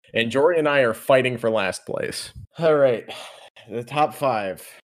 correct. And Jory and I are fighting for last place. All right. The top 5.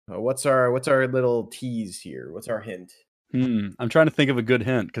 What's our little tease here? What's our hint? I'm trying to think of a good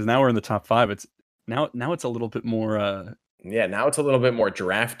hint because now we're in the top 5. It's now it's a little bit more. Yeah, now it's a little bit more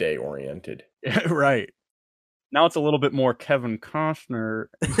draft day oriented. Right. Now it's a little bit more Kevin Costner.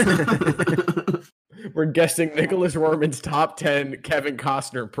 We're guessing Nicholas Roman's top 10 Kevin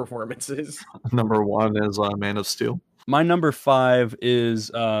Costner performances. Number 1 is Man of Steel. My number 5 is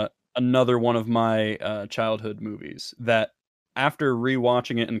another one of my childhood movies that after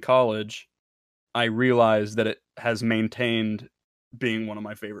rewatching it in college, I realized that it has maintained being one of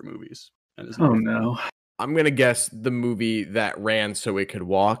my favorite movies. Oh no. I'm going to guess the movie that ran so it could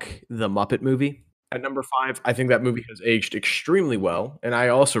walk, The Muppet Movie. At number 5, I think that movie has aged extremely well, and I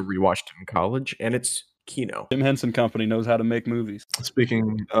also rewatched it in college, and it's Kino. Jim Henson Company knows how to make movies.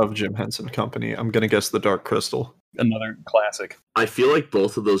 Speaking of Jim Henson Company, I'm going to guess The Dark Crystal. Another classic. I feel like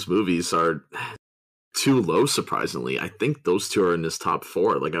both of those movies are too low, surprisingly. I think those 2 are in this top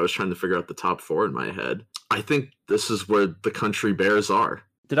 4. Like, I was trying to figure out the top 4 in my head. I think this is where the Country Bears are.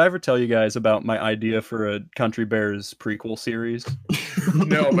 Did I ever tell you guys about my idea for a Country Bears prequel series?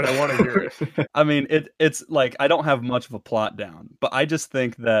 No, but I want to hear it. I mean, it's like, I don't have much of a plot down, but I just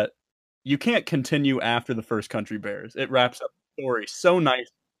think that you can't continue after the first Country Bears. It wraps up the story so nice.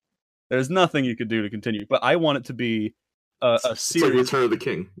 There's nothing you could do to continue, but I want it to be a It's like series. Return of the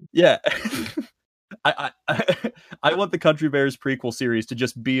King. Yeah. I want the Country Bears prequel series to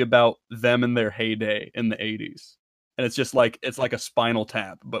just be about them in their heyday in the 80s. And it's like a Spinal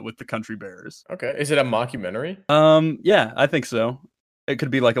Tap, but with the Country Bears. Okay. Is it a mockumentary? Yeah, I think so. It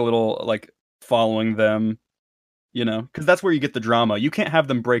could be like a little like following them, because that's where you get the drama. You can't have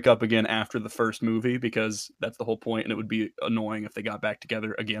them break up again after the first movie because that's the whole point, and it would be annoying if they got back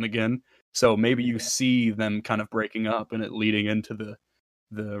together again. So maybe you see them kind of breaking up and it leading into the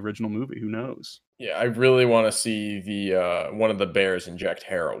original movie. Who knows? Yeah, I really want to see the one of the bears inject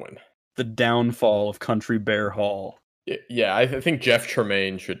heroin. The downfall of Country Bear Hall. Yeah, I think Jeff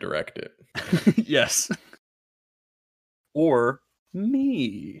Tremaine should direct it. Yes. Or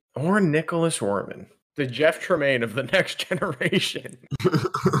me. Or Nicholas Orman. The Jeff Tremaine of the next generation.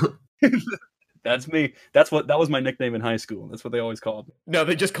 That's me. That was my nickname in high school. That's what they always called me. No,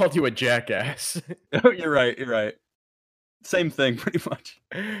 they just called you a jackass. You're right. Same thing, pretty much.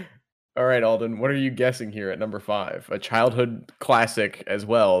 All right, Alden, what are you guessing here at number 5? A childhood classic as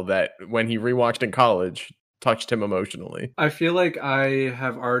well that when he rewatched in college touched him emotionally. I feel like I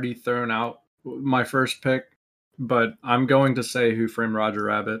have already thrown out my first pick, but I'm going to say Who Framed Roger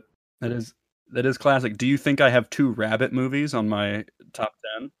Rabbit. That is classic. Do you think I have 2 Rabbit movies on my top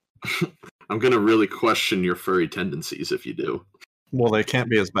 10? I'm gonna really question your furry tendencies if you do. Well, they can't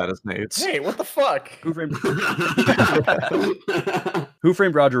be as bad as Nate's. Hey, what the fuck? Who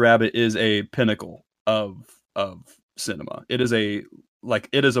Framed Roger Rabbit is a pinnacle of cinema. It is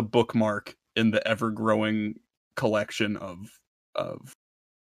a bookmark in the ever-growing collection of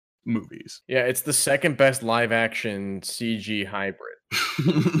movies. Yeah, it's the second best live action CG hybrid.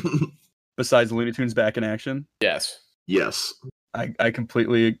 Besides Looney Tunes Back in Action? Yes. Yes. I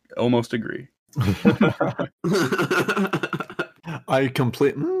completely almost agree. I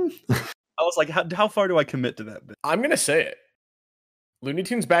was like, how far do I commit to that bit? I'm going to say it. Looney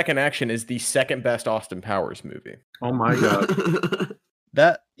Tunes Back in Action is the second best Austin Powers movie. Oh my god.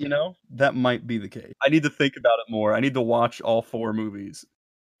 That might be the case. I need to think about it more. I need to watch all 4 movies.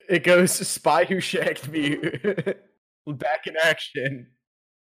 It goes Spy Who Shagged Me, Back in Action,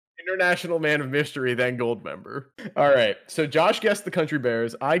 International Man of Mystery, then Goldmember. All right, so Josh guessed The Country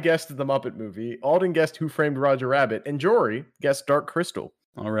Bears, I guessed The Muppet Movie, Alden guessed Who Framed Roger Rabbit, and Jory guessed Dark Crystal.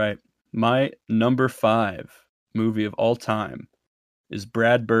 All right, my number 5 movie of all time is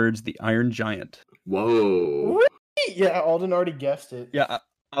Brad Bird's The Iron Giant. Whoa. Yeah, Alden already guessed it. Yeah,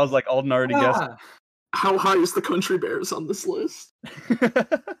 I was like, Alden already guessed it. How high is the Country Bears on this list?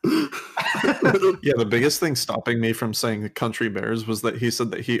 Yeah, the biggest thing stopping me from saying the Country Bears was that he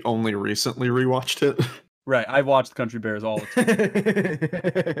said that he only recently rewatched it. Right, I watched Country Bears all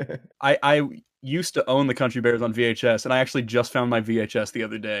the time. I used to own the Country Bears on VHS, and I actually just found my VHS the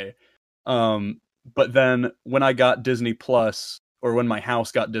other day. But then when I got Disney Plus, or when my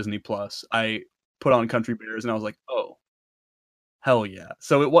house got Disney Plus, I put on Country Bears, and I was like, oh, hell yeah.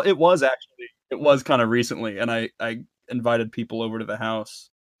 So it was kind of recently, and I invited people over to the house,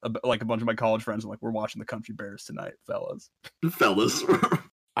 like a bunch of my college friends, and like, we're watching the Country Bears tonight, fellas.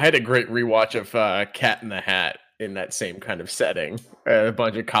 I had a great rewatch of Cat in the Hat in that same kind of setting. A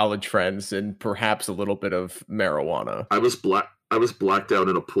bunch of college friends and perhaps a little bit of marijuana. I was blacked out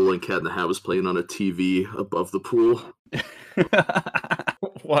in a pool, and Cat in the Hat was playing on a TV above the pool.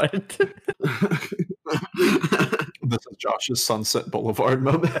 What? This is Josh's Sunset Boulevard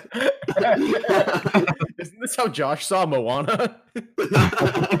moment. Isn't this how Josh saw Moana?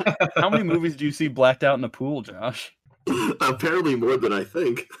 How many movies do you see blacked out in a pool, Josh? Apparently more than I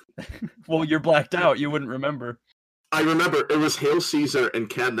think. Well, you're blacked out. You wouldn't remember. I remember it was Hail Caesar and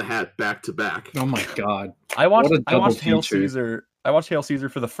Cat in the Hat back to back. Oh my god. I watched Hail feature. Caesar. I watched Hail Caesar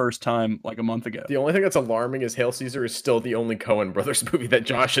for the first time like a month ago. The only thing that's alarming is Hail Caesar is still the only Coen Brothers movie that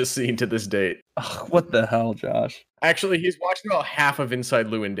Josh has seen to this date. Ugh, what the hell, Josh? Actually, he's watched about half of Inside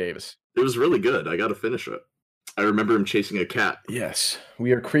Llewyn Davis. It was really good. I got to finish it. I remember him chasing a cat. Yes,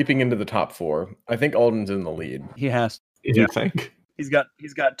 we are creeping into the top 4. I think Alden's in the lead. He has. You think? He's got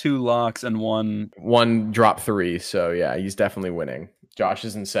 2 locks and one drop 3. So yeah, he's definitely winning. Josh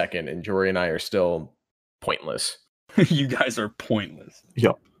is in second, and Jory and I are still pointless. You guys are pointless.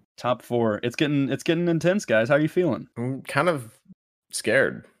 Yep. Top 4. It's getting intense, guys. How are you feeling? I'm kind of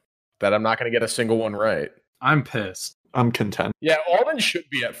scared that I'm not going to get a single one right. I'm pissed. I'm content. Yeah, Alden should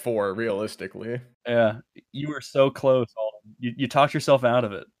be at 4, realistically. Yeah, you were so close, Alden. You talked yourself out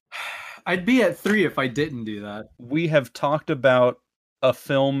of it. I'd be at 3 if I didn't do that. We have talked about a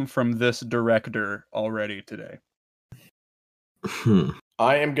film from this director already today.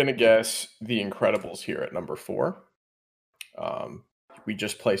 I am going to guess The Incredibles here at number 4. We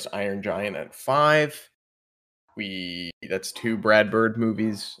just placed Iron Giant at 5. That's 2 Brad Bird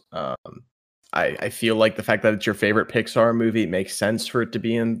movies. I feel like the fact that it's your favorite Pixar movie makes sense for it to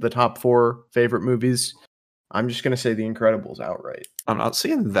be in the top 4 favorite movies. I'm just going to say The Incredibles outright. I'm not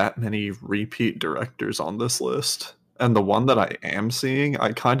seeing that many repeat directors on this list. And the one that I am seeing,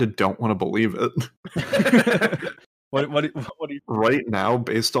 I kind of don't want to believe it. What do you... Right now,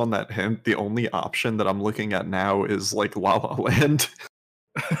 based on that hint, the only option that I'm looking at now is like La La Land.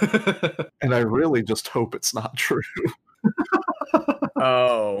 And I really just hope it's not true.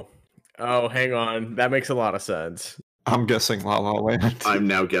 Oh, hang on. That makes a lot of sense. I'm guessing La La Land. I'm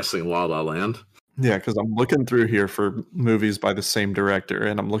now guessing La La Land. Yeah, because I'm looking through here for movies by the same director,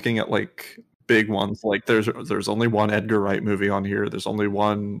 and I'm looking at like big ones. Like there's only one Edgar Wright movie on here. There's only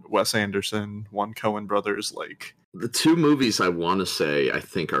one Wes Anderson, one Coen Brothers. Like The 2 movies I want to say I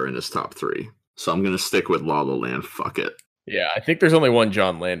think are in his top 3. So I'm going to stick with La La Land. Fuck it. Yeah, I think there's only one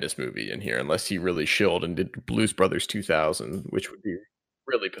John Landis movie in here, unless he really shilled and did Blues Brothers 2000, which would be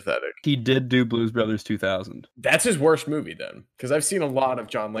really pathetic. He did do Blues Brothers 2000. That's his worst movie then, because I've seen a lot of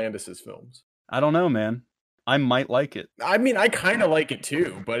John Landis's films. I don't know, man. I might like it. I mean, I kind of like it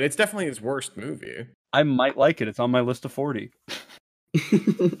too, but it's definitely his worst movie. I might like it. It's on my list of 40.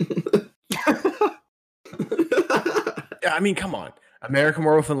 Yeah, I mean, come on. American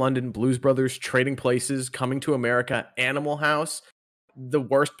Werewolf in London, Blues Brothers, Trading Places, Coming to America, Animal House, the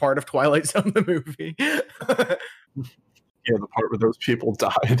worst part of Twilight Zone, the movie. yeah, the part where those people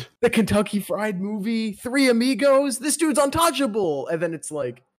died. The Kentucky Fried Movie, Three Amigos, this dude's untouchable. And then it's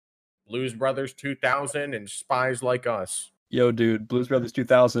like Blues Brothers 2000 and Spies Like Us. Yo, dude, Blues Brothers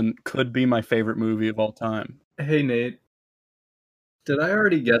 2000 could be my favorite movie of all time. Hey, Nate. Did I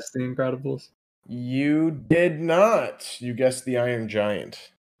already guess The Incredibles? You did not. You guessed The Iron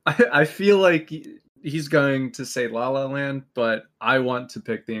Giant. I feel like he's going to say La La Land, but I want to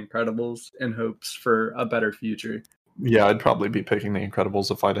pick The Incredibles in hopes for a better future. Yeah, I'd probably be picking The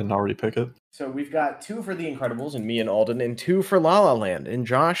Incredibles if I didn't already pick it. So we've got 2 for The Incredibles and me and Alden, and 2 for La La Land and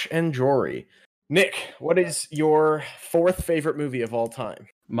Josh and Jory. Nick, what is your 4th favorite movie of all time?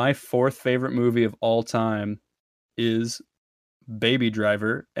 My 4th favorite movie of all time is Baby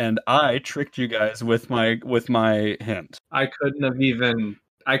Driver, and I tricked you guys with my hint. I couldn't have even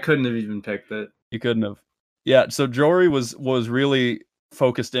picked it. You couldn't have. Yeah, so Jory was really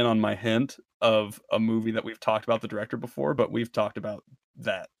focused in on my hint of a movie that we've talked about the director before, but we've talked about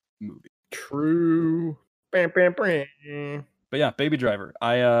that movie. True. Bam, bam, bam. But yeah, Baby Driver.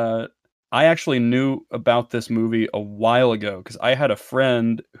 I actually knew about this movie a while ago because I had a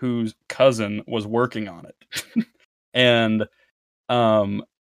friend whose cousin was working on it. And I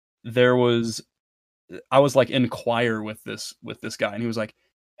was like in choir with this guy, and he was like,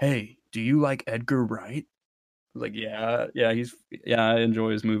 "Hey, do you like Edgar Wright?" I was like, yeah, I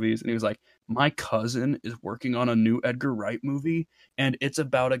enjoy his movies. And he was like, "My cousin is working on a new Edgar Wright movie, and it's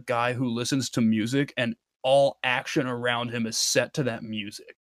about a guy who listens to music, and all action around him is set to that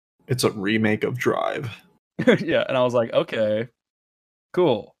music." It's a remake of Drive. Yeah, and I was like, okay,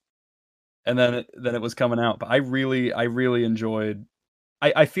 cool. And then it was coming out, but I really enjoyed.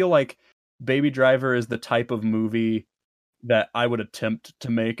 I feel like Baby Driver is the type of movie that I would attempt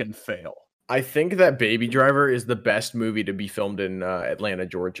to make and fail. I think that Baby Driver is the best movie to be filmed in Atlanta,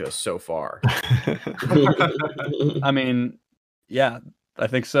 Georgia so far. I mean, yeah, I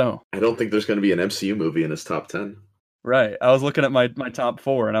think so. I don't think there's going to be an MCU movie in his top 10. Right. I was looking at my top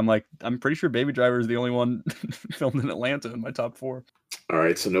 4, and I'm like, I'm pretty sure Baby Driver is the only one filmed in Atlanta in my top 4. All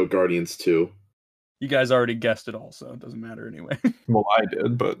right, so no Guardians 2. You guys already guessed it all, so it doesn't matter anyway. Well, I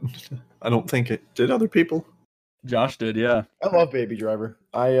did, but I don't think it did. Other people? Josh did, yeah. I love Baby Driver.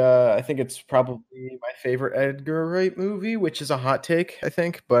 I think it's probably my favorite Edgar Wright movie, which is a hot take, I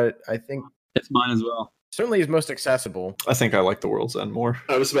think, but I think It's mine as well. certainly is most accessible. I think I like The World's End more.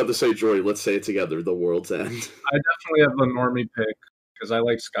 I was about to say, Jory, let's say it together, The World's End. I definitely have the normie pick because I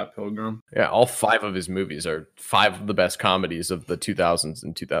like Scott Pilgrim. Yeah, all 5 of his movies are 5 of the best comedies of the 2000s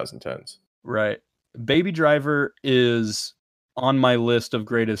and 2010s. Right. Baby Driver is on my list of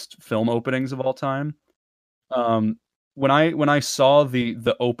greatest film openings of all time. When I saw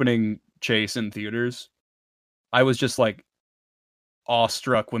the opening chase in theaters, I was just like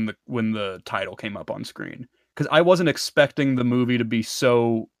awestruck when the title came up on screen, because I wasn't expecting the movie to be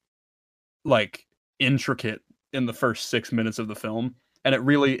so like intricate in the first 6 minutes of the film, and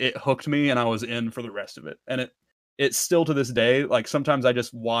it hooked me, and I was in for the rest of it. And it's still to this day, like sometimes I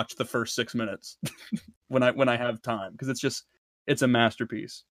just watch the first 6 minutes when I have time, because it's a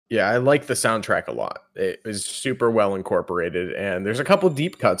masterpiece. Yeah, I like the soundtrack a lot. It is super well incorporated, and there's a couple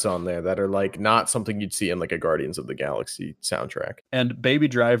deep cuts on there that are like not something you'd see in like a Guardians of the Galaxy soundtrack. And Baby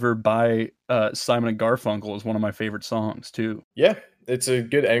Driver by Simon and Garfunkel is one of my favorite songs too. Yeah, It's a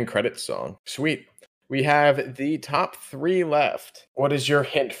good end credits song. Sweet. We have the top 3 left. What is your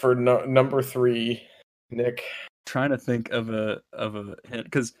hint for number 3, Nick? Trying to think of a hint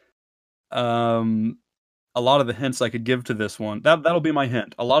because a lot of the hints I could give to this one that'll be my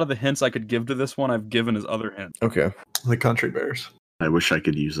hint. A lot of the hints I could give to this one I've given as other hints. Okay. The Country Bears. I wish I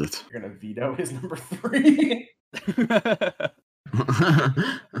could use it. You're gonna veto his number 3.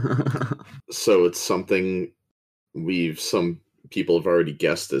 So it's something some people have already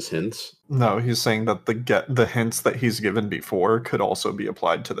guessed as hints. No, he's saying that the hints that he's given before could also be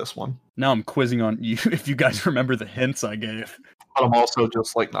applied to this one. Now I'm quizzing on you if you guys remember the hints I gave. But I'm also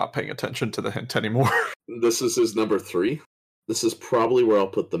just like not paying attention to the hint anymore. This is his number 3. This is probably where I'll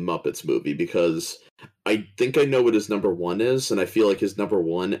put the Muppets movie because I think I know what his number 1 is, and I feel like his number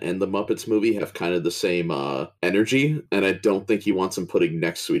 1 and the Muppets movie have kind of the same energy, and I don't think he wants them putting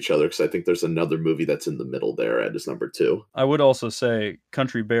next to each other because I think there's another movie that's in the middle there at his number 2. I would also say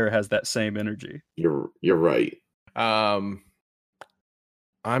Country Bear has that same energy. You're right. I'm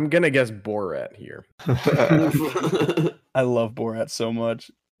gonna guess Borat here. I love Borat so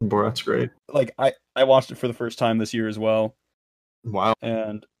much. Borat's great. Like I watched it for the first time this year as well. Wow.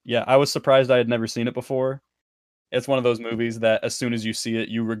 And yeah, I was surprised I had never seen it before. It's one of those movies that as soon as you see it,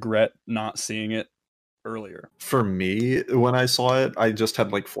 you regret not seeing it earlier. For me, when I saw it, I just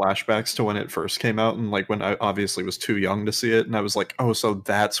had like flashbacks to when it first came out and like when I obviously was too young to see it. And I was like, oh, so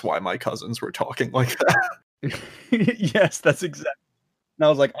that's why my cousins were talking like that. Yes, that's exactly. And I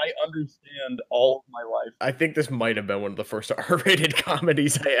was like, I understand all of my life. I think this might have been one of the first R-rated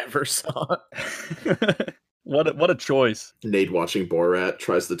comedies I ever saw. What a choice. Nate watching Borat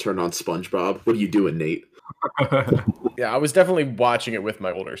tries to turn on SpongeBob. What are you doing, Nate? Yeah, I was definitely watching it with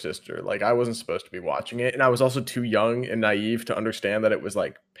my older sister. Like, I wasn't supposed to be watching it, and I was also too young and naive to understand that it was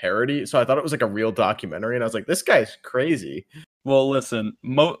like parody. So I thought it was like a real documentary, and I was like, this guy's crazy. Well, listen,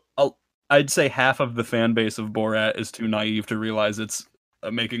 I'd say half of the fan base of Borat is too naive to realize it's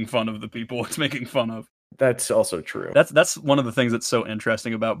making fun of the people it's making fun of. That's also true. That's one of the things that's so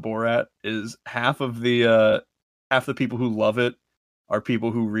interesting about Borat is half the people who love it are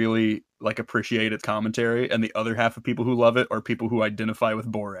people who really like appreciate its commentary, and the other half of people who love it are people who identify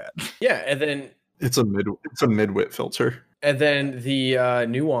with Borat. Yeah, and then It's a midwit filter. And then the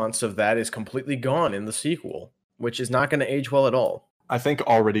nuance of that is completely gone in the sequel, which is not going to age well at all. I think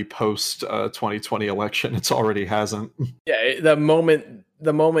already post 2020 election, it's already hasn't. Yeah, the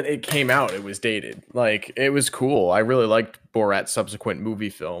moment it came out, it was dated. Like, it was cool. I really liked Borat's subsequent movie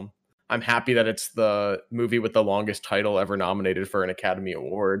film. I'm happy that it's the movie with the longest title ever nominated for an Academy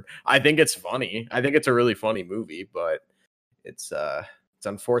Award. I think it's funny. I think it's a really funny movie, but it's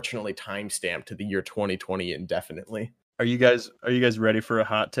unfortunately time-stamped to the year 2020 indefinitely. Are you guys ready for a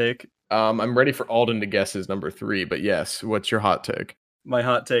hot take? I'm ready for Alden to guess his number 3, but yes, what's your hot take? My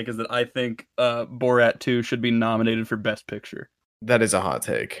hot take is that I think Borat 2 should be nominated for Best Picture. That is a hot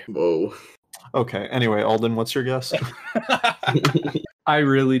take. Whoa. Okay, anyway, Alden, what's your guess? I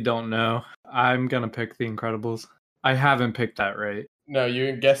really don't know. I'm gonna pick The Incredibles. I haven't picked that right. No,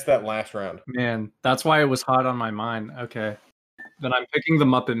 you guessed that last round. Man, that's why it was hot on my mind. Okay. Then I'm picking the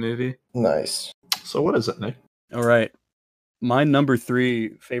Muppet movie. Nice. So what is it, Nick? All right. My number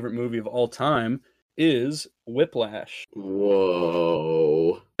 3 favorite movie of all time is Whiplash.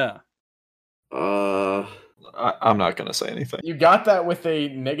 Whoa. Yeah. I'm not going to say anything. You got that with a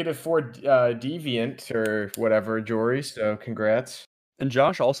 -4 deviant or whatever, Jory, so congrats. And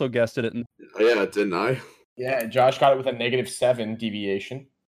Josh also guessed it. Yeah, didn't I? Yeah, Josh got it with a -7 deviation.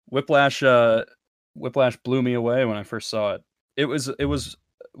 Whiplash blew me away when I first saw it. It was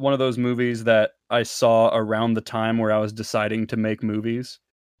one of those movies that I saw around the time where I was deciding to make movies.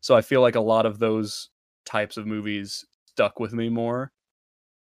 So I feel like a lot of those types of movies stuck with me more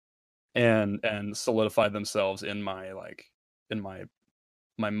and solidified themselves in my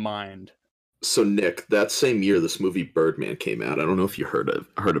mind. So Nick, that same year this movie Birdman came out. I don't know if you heard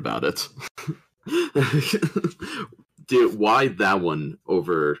about it. Dude, why that one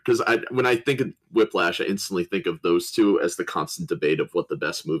over? Because when I think of Whiplash, I instantly think of those two as the constant debate of what the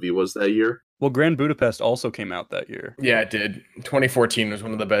best movie was that year. Well, Grand Budapest also came out that year. Yeah, it did. 2014 was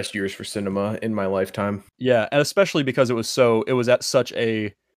one of the best years for cinema in my lifetime. Yeah, and especially because it was at such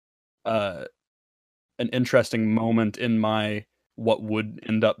an interesting moment in my what would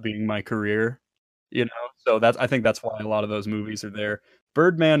end up being my career, you know. So I think that's why a lot of those movies are there.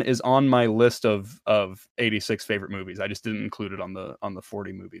 Birdman is on my list of 86 favorite movies. I just didn't include it on the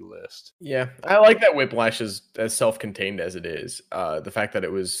 40 movie list. Yeah, I like that Whiplash is as self-contained as it is. The fact that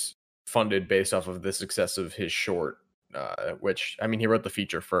it was funded based off of the success of his short, which, I mean, he wrote the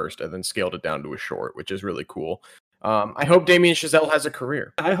feature first and then scaled it down to a short, which is really cool. I hope Damien Chazelle has a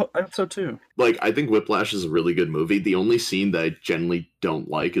career. I hope so too. Like, I think Whiplash is a really good movie. The only scene that I generally don't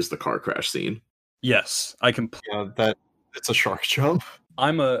like is the car crash scene. Yes, I can. Yeah, that it's a shark jump.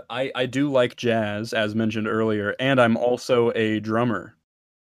 I do like jazz, as mentioned earlier, and I'm also a drummer.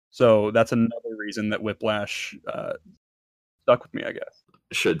 So that's another reason that Whiplash stuck with me, I guess.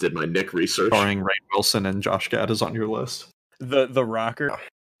 Should have did my Nick research. Starring Ray Wilson and Josh Gad is on your list. The Rocker.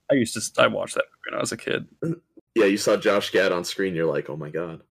 I watched that movie when I was a kid. Yeah, you saw Josh Gad on screen. You're like, oh my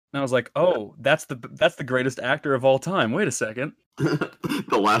god. And I was like, oh, that's the greatest actor of all time. Wait a second.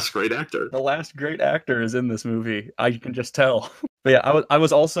 The last great actor. The last great actor is in this movie. I can just tell. But yeah, I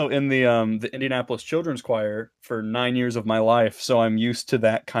was also in the Indianapolis Children's Choir for 9 years of my life, so I'm used to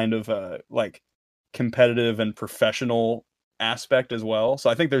that kind of like competitive and professional aspect as well. So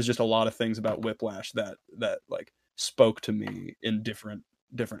I think there's just a lot of things about Whiplash that like spoke to me in different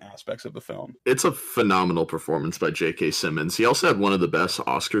aspects of the film. It's a phenomenal performance by J.K. Simmons. He also had one of the best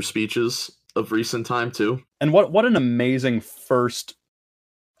Oscar speeches of recent time too. And what an amazing first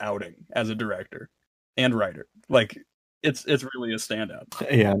outing as a director and writer. Like it's really a standout.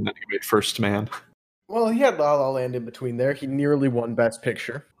 Yeah, and then he made First Man. Well, he had La La Land in between there. He nearly won Best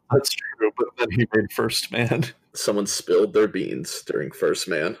Picture. That's true, but then he made First Man. Someone spilled their beans during First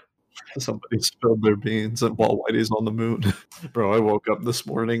Man. Somebody spilled their beans and while Whitey's on the moon. Bro, I woke up this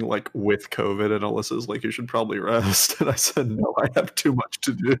morning like with COVID and Alyssa's like, you should probably rest. And I said, no, I have too much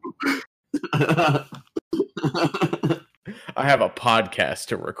to do. I have a podcast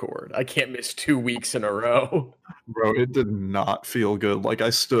to record. I can't miss 2 weeks in a row. Bro, it did not feel good. Like I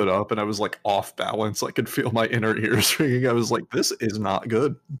stood up and I was like off balance. I could feel my inner ears ringing. I was like, this is not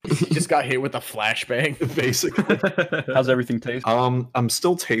good. You just got hit with a flashbang. Basically. How's everything taste? I'm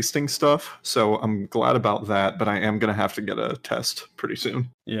still tasting stuff, so I'm glad about that, but I am gonna have to get a test pretty soon.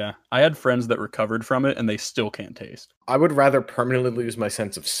 Yeah. I had friends that recovered from it and they still can't taste. I would rather permanently lose my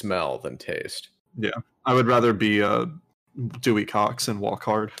sense of smell than taste. Yeah. I would rather be Dewey Cox and walk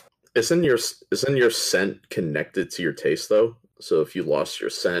hard. Isn't your scent connected to your taste though? So if you lost your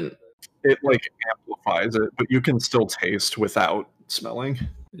scent, It like amplifies it, but you can still taste without smelling.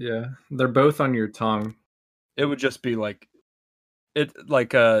 Yeah, they're both on your tongue. It would just be like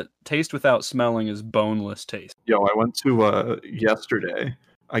taste without smelling is boneless taste. Yo, I went to yesterday.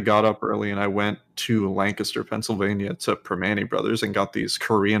 I got up early and I went to Lancaster, Pennsylvania to Permane Brothers and got these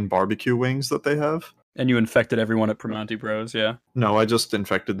Korean barbecue wings that they have. And you infected everyone at Primanti Bros, yeah? No, I just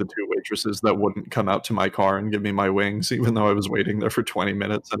infected the two waitresses that wouldn't come out to my car and give me my wings, even though I was waiting there for 20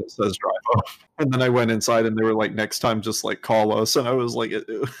 minutes and it says drive off. And then I went inside and they were like, next time, just like call us. And I was like,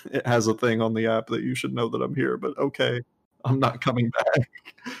 it has a thing on the app that you should know that I'm here, but okay, I'm not coming back.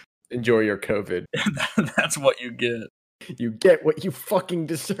 Enjoy your COVID. That's what you get. You get what you fucking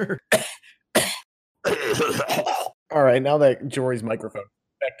deserve. All right, now that Jory's microphone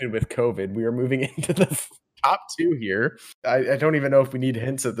infected with COVID, we are moving into the top two here. I don't even know if we need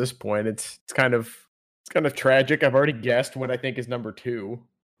hints at this point. It's kind of tragic. I've already guessed what I think is number 2.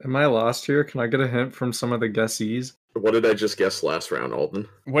 Am I lost here? Can I get a hint from some of the guessees? what did I just guess last round, Alden?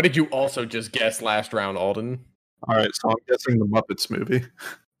 What did you also just guess last round, Alden? All right, so I'm guessing the Muppets movie.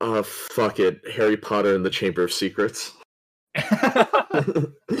 Fuck it. Harry Potter and the Chamber of Secrets.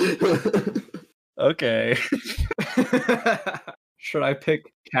 Okay. Should I pick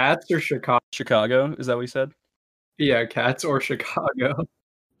Cats or Chicago? Chicago, is that what you said? Yeah, Cats or Chicago.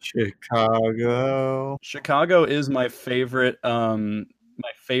 Chicago. Chicago is my favorite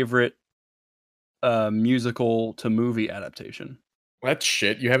musical to movie adaptation. That's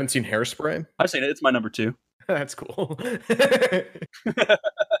shit. You haven't seen Hairspray? I've seen it. It's my number 2. That's cool.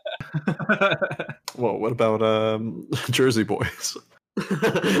 Whoa, what about Jersey Boys?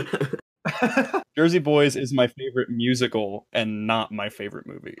 Jersey Boys is my favorite musical and not my favorite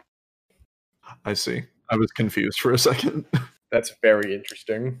movie. I see. I was confused for a second. That's very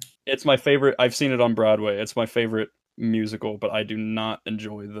interesting. It's my favorite. I've seen it on Broadway. It's my favorite musical, but I do not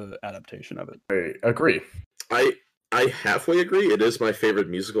enjoy the adaptation of it. I agree. I halfway agree. It is my favorite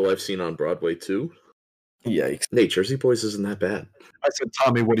musical I've seen on Broadway too. Yikes. Nate, Jersey Boys isn't that bad. I said,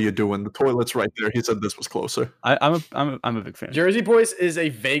 Tommy, what are you doing? The toilet's right there. He said this was closer. I'm a big fan. Jersey Boys is a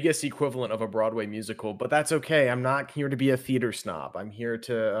Vegas equivalent of a Broadway musical, but that's okay. I'm not here to be a theater snob. I'm here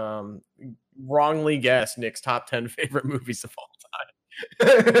to wrongly guess Nick's top 10 favorite movies of all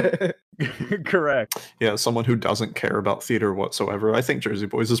time. Correct. Yeah, someone who doesn't care about theater whatsoever. I think Jersey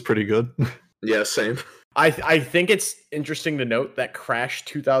Boys is pretty good. Yeah, same. I think it's interesting to note that Crash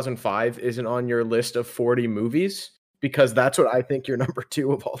 2005 isn't on your list of 40 movies, because that's what I think your number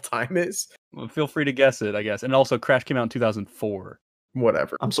 2 of all time is. Well, feel free to guess it, I guess. And also, Crash came out in 2004.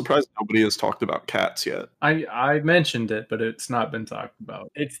 Whatever. I'm surprised nobody has talked about Cats yet. I mentioned it, but it's not been talked about.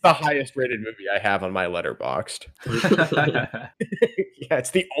 It's the highest rated movie I have on my Letterboxd. Yeah,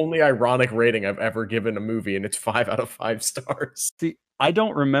 it's the only ironic rating I've ever given a movie, and it's 5 out of 5 stars. See, I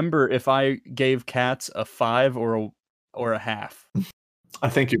don't remember if I gave Cats a 5 or a half. I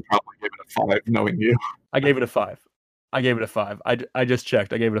think you probably gave it a 5, knowing you. I gave it a 5. I just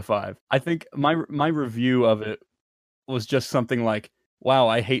checked. I gave it a 5. I think my review of it was just something like, wow,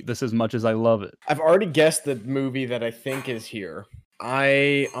 I hate this as much as I love it. I've already guessed the movie that I think is here.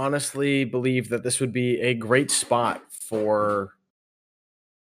 I honestly believe that this would be a great spot for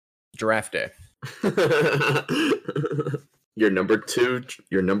Draft Day. Your number two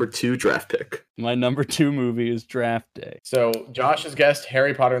draft pick. My number 2 movie is Draft Day. So Josh has guessed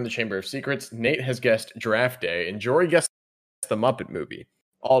Harry Potter and the Chamber of Secrets. Nate has guessed Draft Day, and Jory guessed the Muppet movie.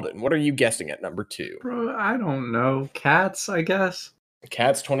 Alden, what are you guessing at number 2? Bro, I don't know. Cats, I guess.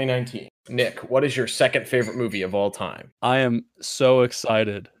 Cats 2019. Nick, what is your second favorite movie of all time? I am so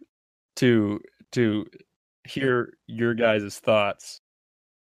excited to hear your guys' thoughts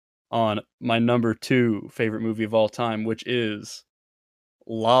on my number 2 favorite movie of all time, which is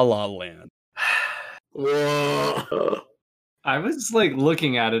La La Land. Whoa. I was like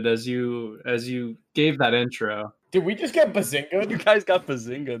looking at it as you gave that intro. Did we just get You bazingaed? guys got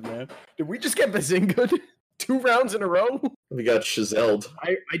bazinga, man. Did we just get bazingaed? 2 rounds in a row? We got Chazelled.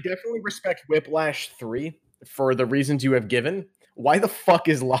 I definitely respect Whiplash 3 for the reasons you have given. Why the fuck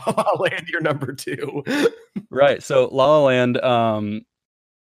is La La Land your number 2? Right. So La La Land,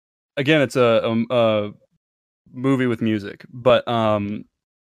 again, it's a movie with music, but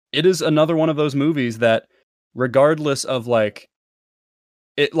it is another one of those movies that, regardless of like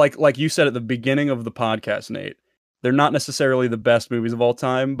you said at the beginning of the podcast, Nate, they're not necessarily the best movies of all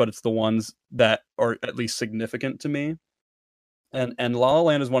time, but it's the ones that are at least significant to me. And La La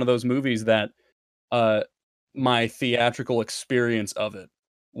Land is one of those movies that my theatrical experience of it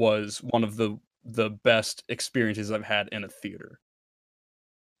was one of the best experiences I've had in a theater,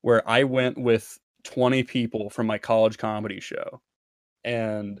 where I went with 20 people from my college comedy show,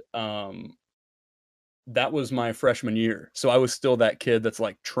 and that was my freshman year. So I was still that kid that's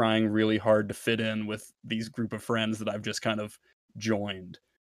like trying really hard to fit in with these group of friends that I've just kind of joined.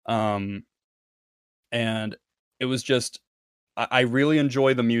 And it was just, I really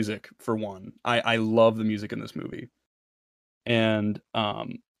enjoy the music, for one. I love the music in this movie. And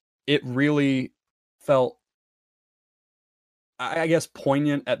it really felt, I guess,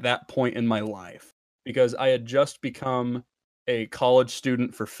 poignant at that point in my life, because I had just become a college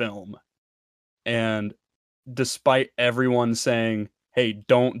student for film. And despite everyone saying, hey,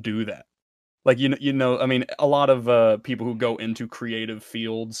 don't do that. Like, I mean, a lot of people who go into creative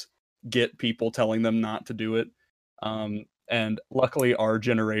fields get people telling them not to do it. And luckily our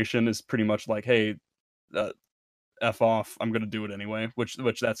generation is pretty much like, hey, F off, I'm going to do it anyway, which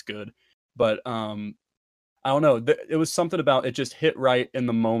that's good. But I don't know. It was something about it just hit right in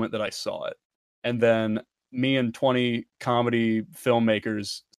the moment that I saw it. And then me and 20 comedy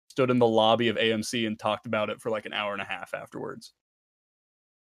filmmakers stood in the lobby of AMC and talked about it for like an hour and a half afterwards.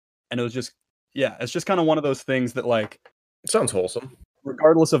 And it was just, yeah, it's just kind of one of those things that, like, Sounds wholesome.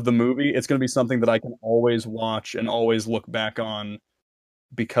 regardless of the movie, it's going to be something that I can always watch and always look back on,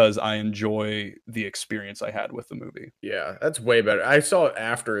 because I enjoy the experience I had with the movie. Yeah, that's way better. I saw it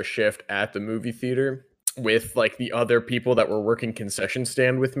after a shift at the movie theater with like the other people that were working concession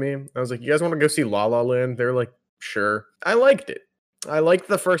stand with me. I was like, you guys want to go see La La Land? They're like, sure. I liked it. I liked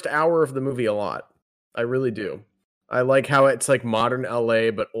the first hour of the movie a lot. I really do. I like how it's like modern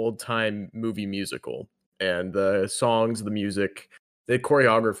LA, but old time movie musical. And the songs, the music, the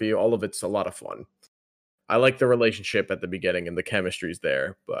choreography, all of it's a lot of fun. I like the relationship at the beginning and the chemistry's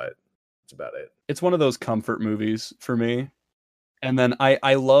there, but that's about it. It's one of those comfort movies for me. And then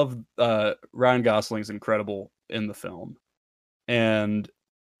I love Ryan Gosling's incredible in the film. And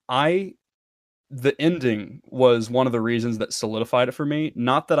the ending was one of the reasons that solidified it for me.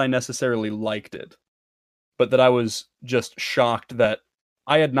 Not that I necessarily liked it, but that I was just shocked that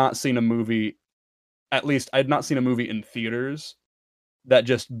I had not seen a movie, at least I had not seen a movie in theaters that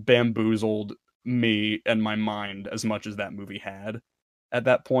just bamboozled me and my mind as much as that movie had at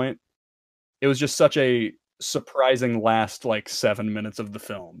that point. It was just such a surprising last like 7 minutes of the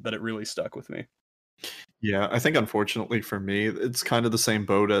film that it really stuck with me. Yeah, I think unfortunately for me, it's kind of the same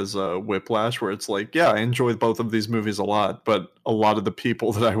boat as Whiplash, where it's like, yeah, I enjoyed both of these movies a lot, but a lot of the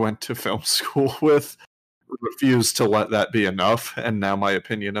people that I went to film school with refused to let that be enough, and now my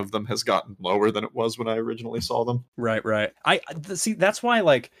opinion of them has gotten lower than it was when I originally saw them. Right. I see. That's why,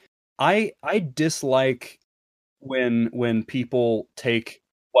 like, I dislike when people take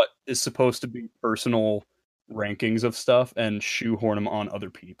what is supposed to be personal rankings of stuff and shoehorn them on other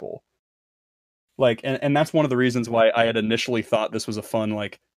people. Like, and that's one of the reasons why I had initially thought this was a fun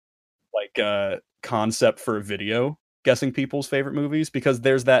concept for a video, guessing people's favorite movies, because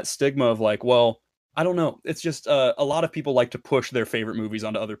there's that stigma of like, well, I don't know, it's just a lot of people like to push their favorite movies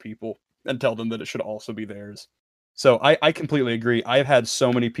onto other people and tell them that it should also be theirs. So I completely agree. I've had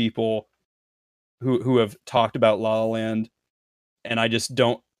so many people who have talked about La La Land, and I just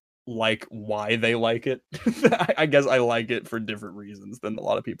don't like why they like it. I guess I like it for different reasons than a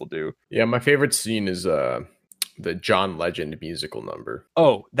lot of people do. Yeah, my favorite scene is the John Legend musical number.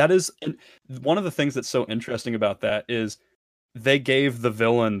 Oh, that is one of the things that's so interesting about that is they gave the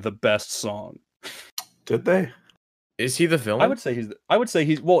villain the best song. Did they? Is he the villain? I would say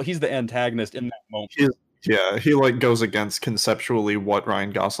he's the antagonist in that moment. Yeah, he like goes against conceptually what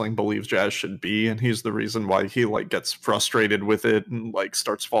Ryan Gosling believes jazz should be, and he's the reason why he like gets frustrated with it and like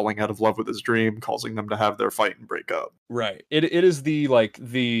starts falling out of love with his dream, causing them to have their fight and break up. Right. It is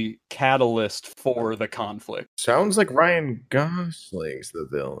the catalyst for the conflict. Sounds like Ryan Gosling's the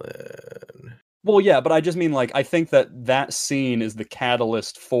villain. Well, yeah, but I just mean like I think that scene is the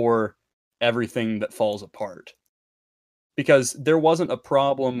catalyst for everything that falls apart. Because there wasn't a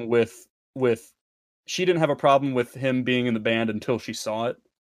problem with she didn't have a problem with him being in the band until she saw it.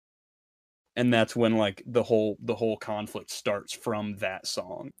 And that's when like the whole conflict starts from that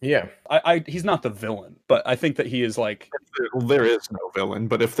song. Yeah. He's not the villain, but I think that he is like There is no villain,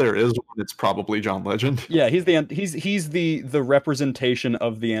 but if there is one, it's probably John Legend. Yeah, he's the representation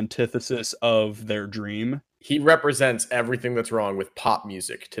of the antithesis of their dream. He represents everything that's wrong with pop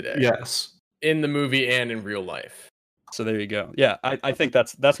music today. Yes. In the movie and in real life. So there you go. Yeah, I think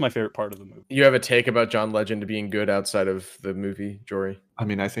that's my favorite part of the movie. You have a take about John Legend being good outside of the movie, Jory? I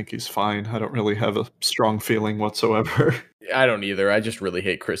mean, I think he's fine. I don't really have a strong feeling whatsoever. I don't either. I just really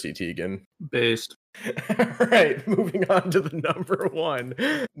hate Chrissy Teigen. Based. All right, moving on to the number one.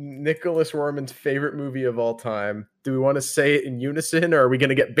 Nicholas Roman's favorite movie of all time. Do we want to say it in unison, or are we going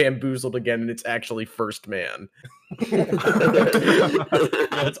to get bamboozled again and it's actually First Man? Yeah,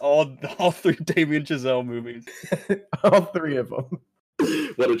 it's all three Damien Chazelle movies. All three of them.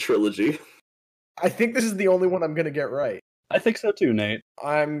 What a trilogy. I think this is the only one I'm going to get right. I think so too, Nate.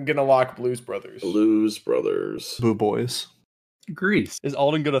 I'm going to lock Blues Brothers. Blues Brothers. Boo Boys. Grease. Is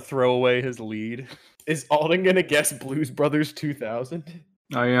Alden going to throw away his lead? Is Alden going to guess Blues Brothers 2000?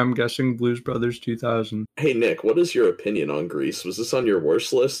 I am guessing Blues Brothers 2000. Hey Nick, what is your opinion on Grease? Was this on your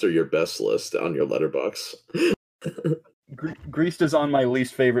worst list or your best list on your letterbox? Grease is on my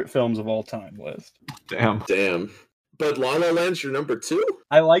least favorite films of all time list. Damn. But La La Land's your number two?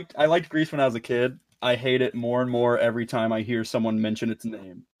 I liked Grease when I was a kid. I hate it more and more every time I hear someone mention its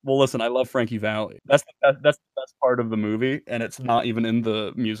name. Well, listen, I love Frankie Valli. That's the best part of the movie, and it's not even in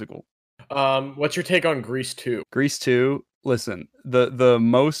the musical. What's your take on Grease 2? Grease 2, listen, the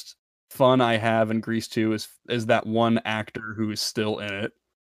most fun I have in Grease 2 is that one actor who is still in it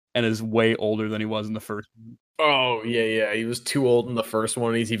and is way older than he was in the first one. Oh, yeah. He was too old in the first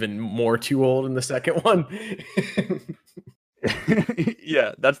one. He's even more too old in the second one.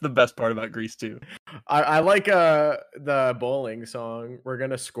 Yeah, that's the best part about Grease 2. I like the bowling song, We're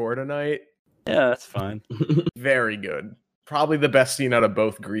Gonna Score Tonight. Yeah, that's fine. Very good. Probably the best scene out of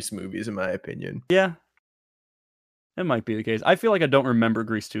both Grease movies, in my opinion. Yeah. It might be the case. I feel like I don't remember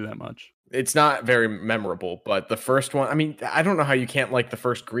Grease 2 that much. It's not very memorable, but the first one, I mean, I don't know how you can't like the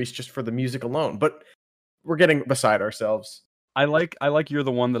first Grease just for the music alone, but we're getting beside ourselves. I like You're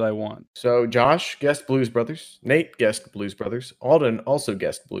the One That I Want. So Josh guessed Blues Brothers. Nate guessed Blues Brothers. Alden also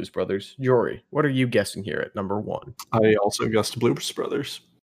guessed Blues Brothers. Jory, what are you guessing here at number one? I also guessed Blues Brothers.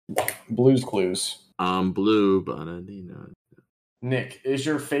 Blues Clues. Blue, but Nick, is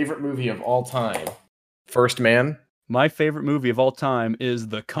your favorite movie of all time First Man? My favorite movie of all time is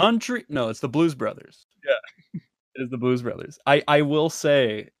it's the Blues Brothers. Yeah. It is the Blues Brothers. I will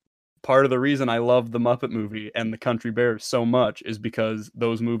say part of the reason I love the Muppet Movie and the Country Bears so much is because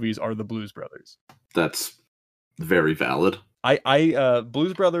those movies are the Blues Brothers. That's very valid.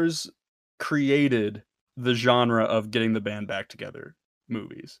 Blues Brothers created the genre of getting the band back together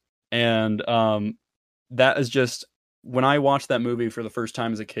movies. And that is just, when I watched that movie for the first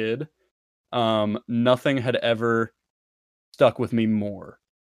time as a kid, nothing had ever stuck with me more.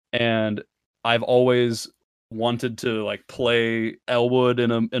 And I've always wanted to like play Elwood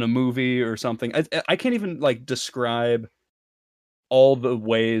in a movie or something. I can't even like describe all the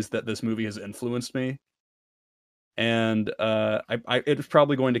ways that this movie has influenced me, and it's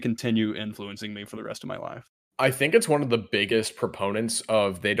probably going to continue influencing me for the rest of my life. I think it's one of the biggest proponents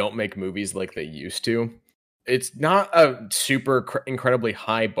of they don't make movies like they used to. It's not a super incredibly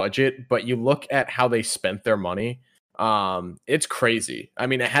high budget, but you look at how they spent their money. It's crazy. I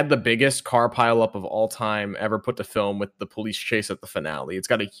mean, it had the biggest car pileup of all time ever put to film with the police chase at the finale. It's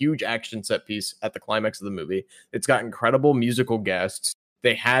got a huge action set piece at the climax of the movie. It's got incredible musical guests.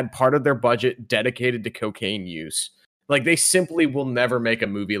 They had part of their budget dedicated to cocaine use. Like, they simply will never make a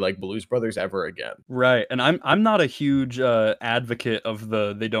movie like Blues Brothers ever again. Right. And I'm not a huge advocate of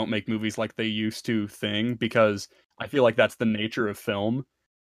the they don't make movies like they used to thing, because I feel like that's the nature of film.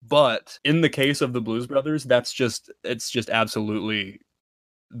 But in the case of the Blues Brothers, it's just absolutely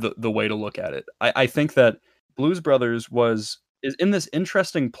the way to look at it. I think that Blues Brothers is in this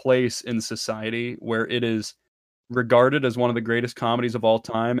interesting place in society where it is regarded as one of the greatest comedies of all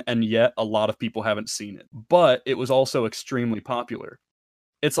time, and yet a lot of people haven't seen it. But it was also extremely popular.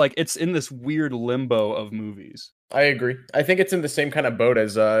 It's like it's in this weird limbo of movies. I agree. I think it's in the same kind of boat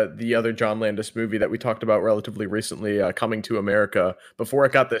as the other John Landis movie that we talked about relatively recently, Coming to America. Before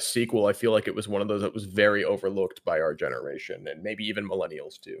it got this sequel, I feel like it was one of those that was very overlooked by our generation, and maybe even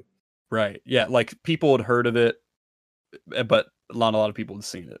millennials too. Right. Yeah, like people had heard of it, but not a lot of people had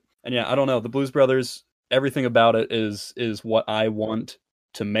seen it. And yeah, I don't know. The Blues Brothers, everything about it is what I want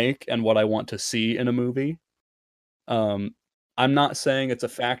to make and what I want to see in a movie. I'm not saying it's a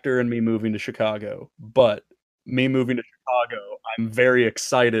factor in me moving to Chicago, but me moving to Chicago, I'm very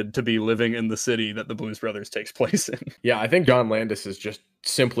excited to be living in the city that the Blues Brothers takes place in. Yeah, I think John Landis is just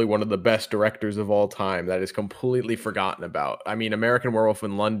simply one of the best directors of all time that is completely forgotten about. I mean, American Werewolf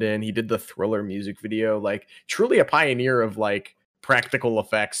in London, he did the Thriller music video, like truly a pioneer of like practical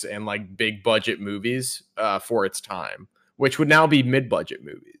effects and like big budget movies for its time, which would now be mid-budget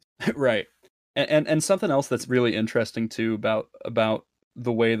movies. Right. And something else that's really interesting too about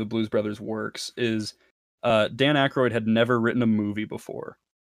the way the Blues Brothers works is Dan Aykroyd had never written a movie before,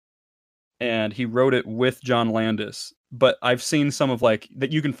 and he wrote it with John Landis. But I've seen some of like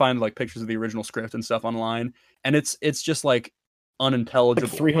that, you can find like pictures of the original script and stuff online, and it's just like unintelligible.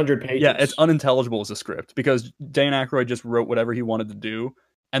 Like 300 pages. Yeah, it's unintelligible as a script because Dan Aykroyd just wrote whatever he wanted to do,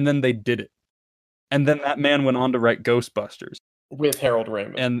 and then they did it. And then that man went on to write Ghostbusters with Harold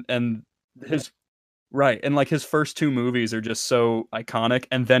Ramis. And his right, and like his first two movies are just so iconic,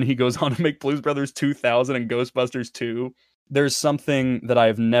 and then he goes on to make Blues Brothers 2000 and Ghostbusters 2. There's something that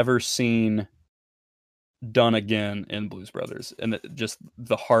I've never seen done again in Blues Brothers, and just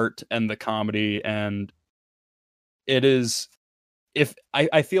the heart and the comedy, and it is, if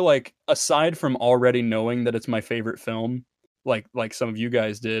I feel like aside from already knowing that it's my favorite film, like some of you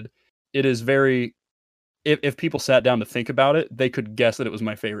guys did, it is very, if people sat down to think about it, they could guess that it was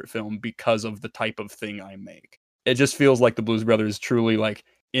my favorite film because of the type of thing I make. It just feels like the Blues Brothers truly like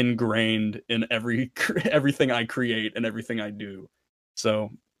ingrained in everything I create and everything I do.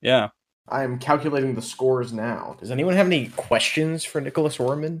 So, yeah. I'm calculating the scores now. Does anyone have any questions for Nicholas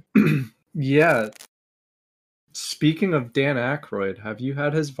Orman? Yeah. Speaking of Dan Aykroyd, have you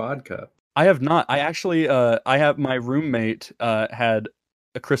had his vodka? I have not. I actually, I have my roommate had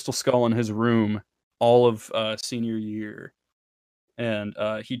a Crystal Skull in his room all of senior year, and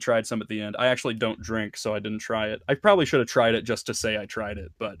he tried some at the end. I actually don't drink, so I didn't try it. I probably should have tried it just to say I tried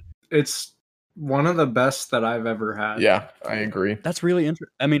it, but it's one of the best that I've ever had. Yeah, I agree. That's really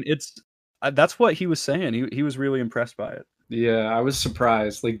interesting. I mean, that's what he was saying. He was really impressed by it. Yeah, I was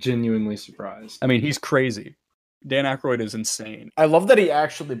surprised, like genuinely surprised. I mean, he's crazy. Dan Aykroyd is insane. I love that he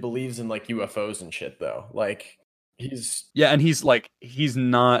actually believes in like UFOs and shit, though. Like he's and he's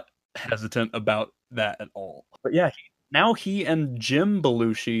not hesitant about that at all. But yeah, now he and Jim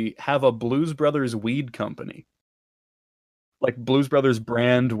Belushi have a Blues Brothers weed company, like Blues Brothers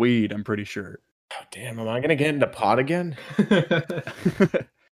brand weed. I'm pretty sure. Oh damn! Am I gonna get into pot again?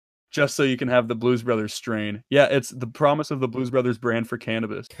 Just so you can have the Blues Brothers strain. Yeah, it's the promise of the Blues Brothers brand for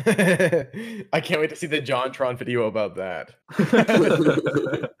cannabis. I can't wait to see the JonTron video about that.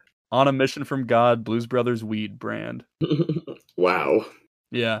 On a mission from God, Blues Brothers weed brand. Wow.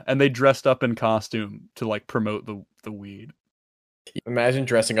 Yeah, and they dressed up in costume to like promote the weed. Imagine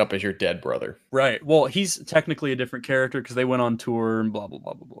dressing up as your dead brother. Right. Well, he's technically a different character because they went on tour and blah blah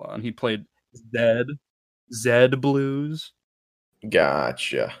blah blah blah, and he played Zed Blues.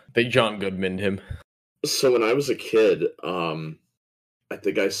 Gotcha. They John Goodman'd him. So when I was a kid, I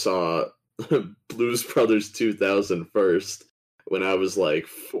think I saw Blues Brothers 2000 first when I was like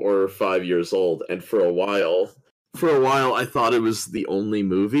 4 or 5 years old, and for a while I thought it was the only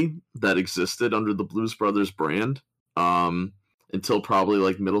movie that existed under the Blues Brothers brand, until probably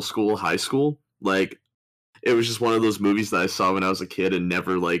like middle school, high school. Like it was just one of those movies that I saw when I was a kid and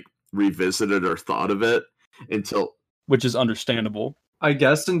never like revisited or thought of it until, which is understandable. I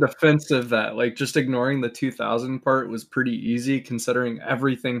guess in defense of that, like just ignoring the 2000 part was pretty easy considering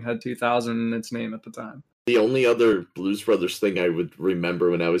everything had 2000 in its name at the time. The only other Blues Brothers thing I would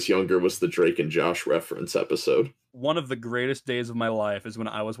remember when I was younger was the Drake and Josh reference episode. One of the greatest days of my life is when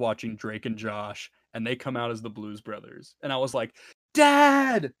I was watching Drake and Josh, and they come out as the Blues Brothers. And I was like,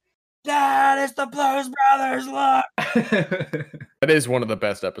 Dad! Dad, it's the Blues Brothers, look! That is one of the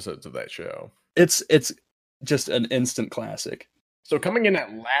best episodes of that show. It's just an instant classic. So coming in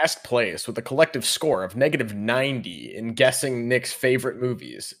at last place with a collective score of -90 in guessing Nick's favorite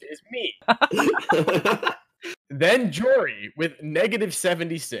movies is me. Then Jory with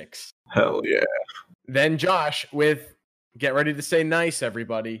 -76. Hell yeah. Then Josh with, get ready to say nice,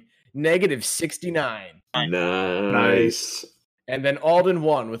 everybody, -69. Nice. And then Alden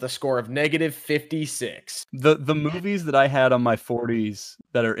won with a score of -56. The movies that I had on my 40s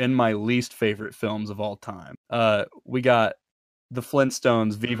that are in my least favorite films of all time. We got The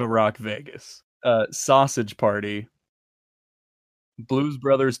Flintstones, Viva Rock Vegas, Sausage Party, Blues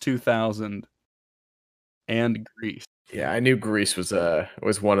Brothers 2000, and Grease. Yeah, I knew Grease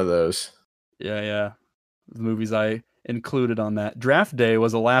was one of those. Yeah. The movies I included on that. Draft Day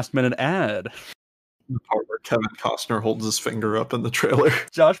was a last-minute ad. The part where Kevin Costner holds his finger up in the trailer.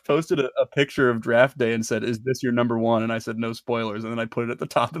 Josh posted a picture of Draft Day and said, "Is this your number one?" And I said, "No spoilers." And then I put it at the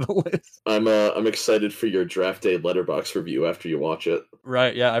top of the list. I'm excited for your Draft Day Letterboxd review after you watch it.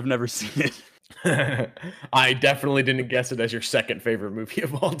 Right? Yeah, I've never seen it. I definitely didn't guess it as your second favorite movie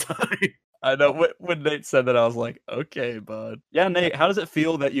of all time. I know when Nate said that, I was like, "Okay, bud." Yeah, Nate, how does it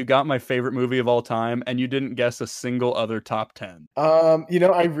feel that you got my favorite movie of all time and you didn't guess a single other top 10?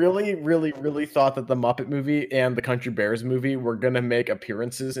 I really thought that the Muppet movie and the Country Bears movie were gonna make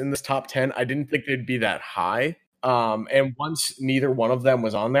appearances in this top 10. I didn't think they'd be that high. And once neither one of them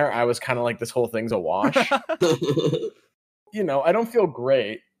was on there, I was kind of like, this whole thing's a wash. I don't feel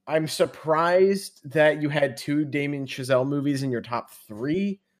great. I'm surprised that you had 2 Damien Chazelle movies in your top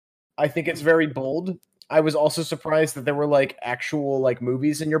 3. I think it's very bold. I was also surprised that there were like actual like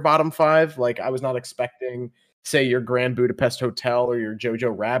movies in your bottom 5. Like I was not expecting, say, your Grand Budapest Hotel or your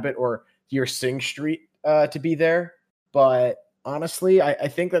Jojo Rabbit or your Sing Street to be there. But honestly, I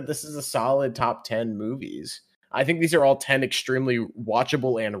think that this is a solid top 10 movies. I think these are all 10 extremely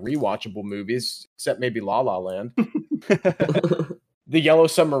watchable and rewatchable movies, except maybe La La Land. The Yellow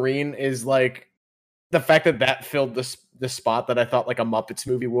Submarine is like, the fact that filled the spot that I thought like a Muppets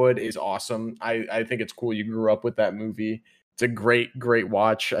movie would is awesome. I think it's cool you grew up with that movie. It's a great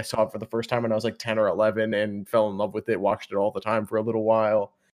watch. I saw it for the first time when I was like 10 or 11 and fell in love with it. Watched it all the time for a little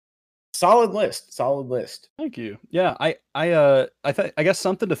while. Solid list. Thank you. Yeah, I guess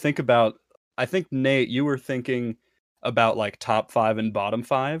something to think about. I think, Nate, you were thinking about like top 5 and bottom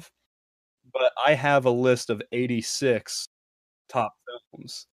 5, but I have a list of 86 top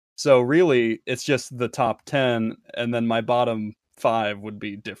films. So really, it's just the top 10, and then my bottom 5 would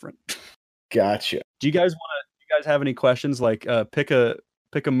be different. Gotcha. Do you guys have any questions? Like, pick a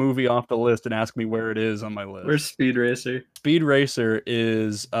movie off the list and ask me where it is on my list. Where's Speed Racer? Speed Racer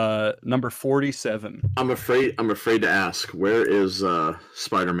is number 47. I'm afraid to ask, where is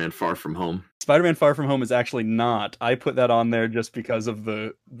Spider-Man Far From Home? Spider-Man Far From Home is actually not. I put that on there just because of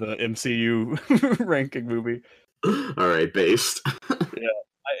the MCU ranking movie. All right, based. Yeah.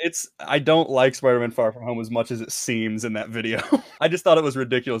 I don't like Spider-Man Far From Home as much as it seems in that video. I just thought it was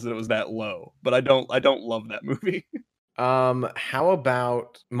ridiculous that it was that low, but I don't love that movie. How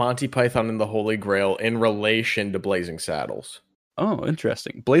about Monty Python and the Holy Grail in relation to Blazing Saddles? Oh,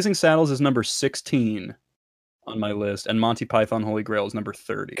 interesting. Blazing Saddles is number 16 on my list, and Monty Python Holy Grail is number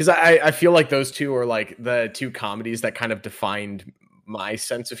 30. Because I feel like those two are like the 2 comedies that kind of defined my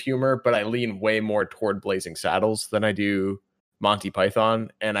sense of humor, but I lean way more toward Blazing Saddles than I do Monty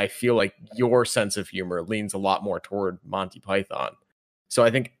Python, and I feel like your sense of humor leans a lot more toward Monty Python. So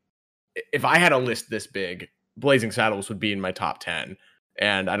I think if I had a list this big, Blazing Saddles would be in my top 10,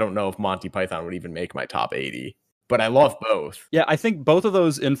 and I don't know if Monty Python would even make my top 80, but I love both. Yeah, I think both of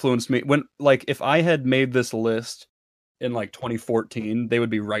those influenced me. When, like, if I had made this list in like 2014, they would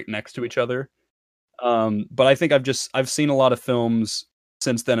be right next to each other. But I think I've seen a lot of films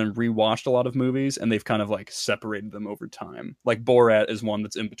since then and rewatched a lot of movies, and they've kind of like separated them over time. Like Borat is one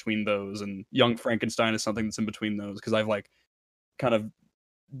that's in between those, and Young Frankenstein is something that's in between those, because I've like kind of,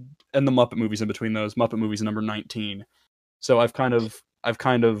 and the Muppet movies in between those. Muppet movies number 19. So I've kind of I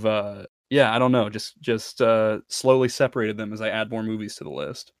don't know, just slowly separated them as I add more movies to the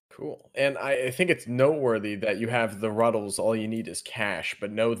list. Cool. And I think it's noteworthy that you have the Ruddles, All You Need Is Cash,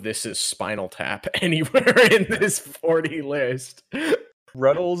 but no This Is Spinal Tap anywhere in this 40 list.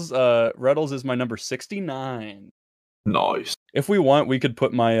 Ruddles is my number 69. Nice. If we want, we could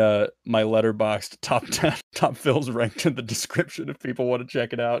put my my letterboxed top 10 top fills ranked in the description if people want to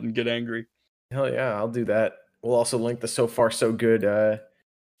check it out and get angry. Hell yeah, I'll do that. We'll also link the So Far So Good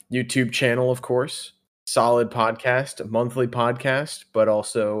YouTube channel, of course. Solid podcast, a monthly podcast, but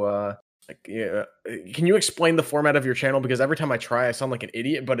also yeah. Can you explain the format of your channel? Because every time I try, I sound like an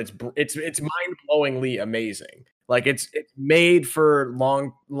idiot, but it's mind-blowingly amazing. Like it's made for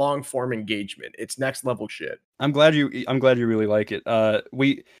long form engagement. It's next level shit. I'm glad you really like it.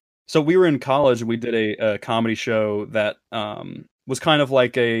 We were in college. We did a comedy show that was kind of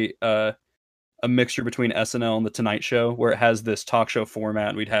like a mixture between SNL and the Tonight Show, where it has this talk show format.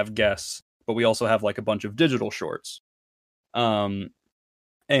 And we'd have guests, but we also have like a bunch of digital shorts. And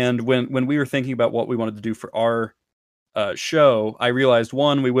when we were thinking about what we wanted to do for our show, I realized,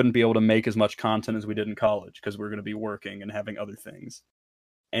 one, we wouldn't be able to make as much content as we did in college because we're going to be working and having other things.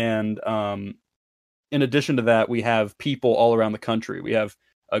 And in addition to that, we have people all around the country. We have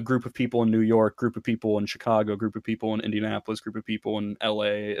a group of people in New York, group of people in Chicago, group of people in Indianapolis, group of people in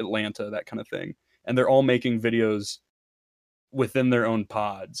LA, Atlanta, that kind of thing. And they're all making videos within their own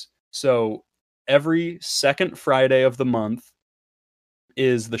pods. So every second Friday of the month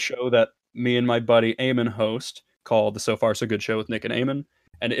is the show that me and my buddy Eamon host, called the So Far So Good Show with Nick and Eamon.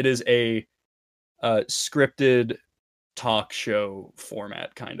 And it is a scripted talk show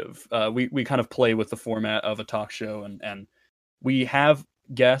format, kind of. We kind of play with the format of a talk show, and we have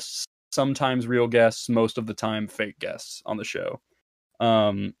guests, sometimes real guests, most of the time fake guests on the show.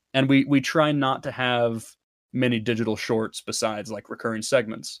 And we try not to have many digital shorts besides like recurring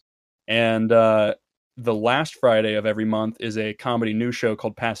segments. And the last Friday of every month is a comedy news show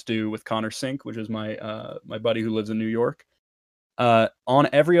called Past Due with Connor Sink, which is my buddy who lives in New York. On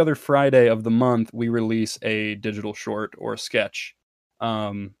every other Friday of the month, we release a digital short or a sketch.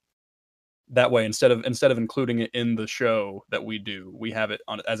 That way, instead of including it in the show that we do, we have it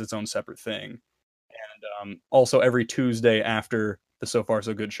as its own separate thing. And also every Tuesday after the So Far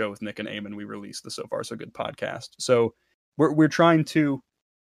So Good Show with Nick and Eamon, we release the So Far So Good podcast. So we're trying to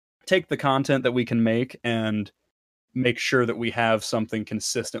take the content that we can make and make sure that we have something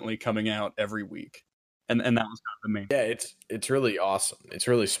consistently coming out every week. And that was kind of the main. Yeah, it's really awesome. It's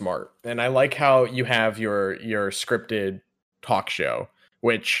really smart. And I like how you have your scripted talk show,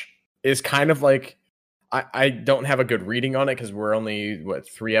 which is kind of like, I don't have a good reading on it because we're only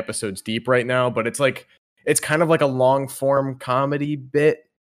 3 episodes deep right now, but it's kind of like a long form comedy bit,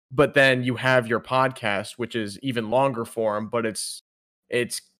 but then you have your podcast, which is even longer form, but it's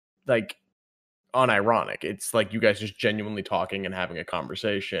like unironic. It's like you guys just genuinely talking and having a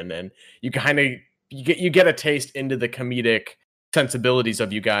conversation, and you kind of you get a taste into the comedic sensibilities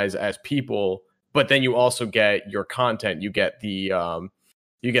of you guys as people, but then you also get your content. You get the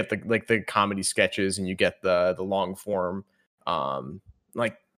the comedy sketches, and you get the long form.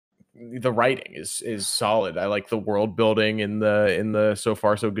 Like the writing is solid. I like the world building in the So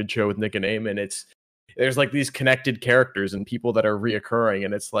Far So Good Show with Nick and Eamon. There's like these connected characters and people that are reoccurring,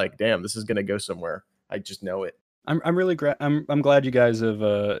 and it's like, damn, this is gonna go somewhere. I just know it. I'm really I'm glad you guys have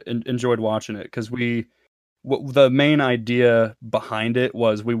enjoyed watching it, because the main idea behind it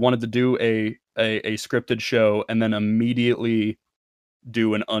was we wanted to do a scripted show and then immediately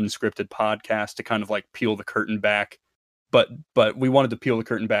do an unscripted podcast to kind of like peel the curtain back, but we wanted to peel the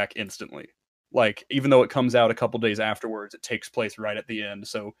curtain back instantly. Like, even though it comes out a couple days afterwards, it takes place right at the end.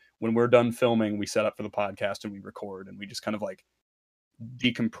 So when we're done filming, we set up for the podcast and we record, and we just kind of like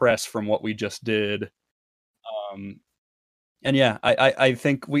decompress from what we just did. And yeah, I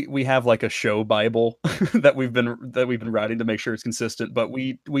think we have like a show Bible that we've been writing to make sure it's consistent. But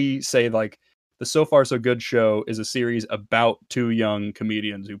we say like the So Far So Good Show is a series about 2 young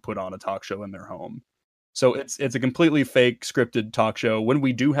comedians who put on a talk show in their home. So it's a completely fake scripted talk show. When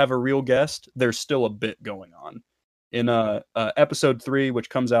we do have a real guest, there's still a bit going on. In episode 3, which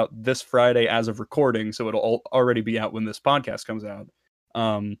comes out this Friday as of recording, so it'll already be out when this podcast comes out.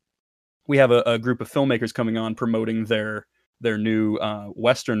 We have a group of filmmakers coming on promoting their new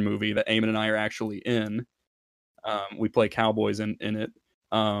Western movie that Eamon and I are actually in. We play cowboys in it.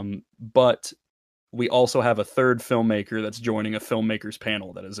 But we also have a third filmmaker that's joining a filmmakers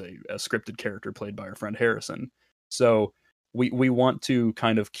panel that is a scripted character played by our friend Harrison. So we want to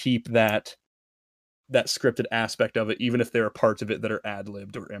kind of keep that scripted aspect of it, even if there are parts of it that are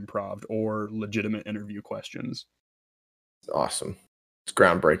ad-libbed or improv or legitimate interview questions. It's awesome. It's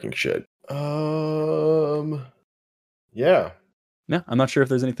groundbreaking shit. Yeah. Yeah, I'm not sure if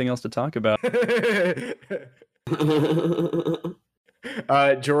there's anything else to talk about.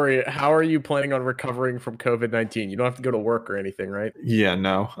 Jory, how are you planning on recovering from COVID-19? You don't have to go to work or anything, right? Yeah,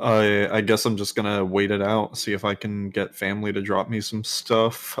 no. I guess I'm just gonna wait it out, see if I can get family to drop me some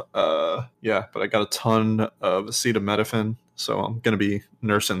stuff. Yeah, but I got a ton of acetaminophen, so I'm gonna be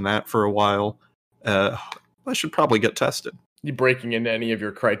nursing that for a while. I should probably get tested. You breaking into any of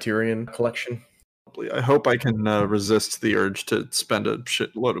your Criterion collection? I hope I can resist the urge to spend a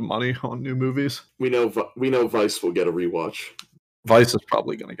shitload of money on new movies. We know Vice will get a rewatch. Vice is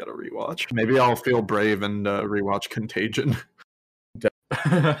probably going to get a rewatch. Maybe I'll feel brave and rewatch Contagion.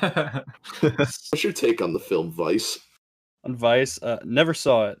 What's your take on the film Vice? On Vice, never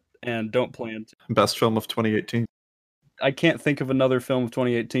saw it and don't plan to. Best film of 2018. I can't think of another film of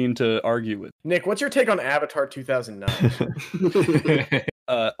 2018 to argue with. Nick, what's your take on Avatar 2009?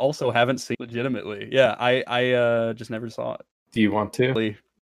 Also haven't seen legitimately. Yeah, I just never saw it. Do you want to?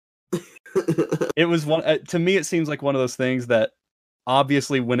 It was one to me. It seems like one of those things that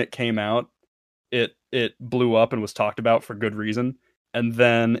obviously when it came out, it blew up and was talked about for good reason, and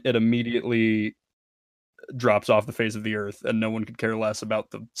then it immediately drops off the face of the earth, and no one could care less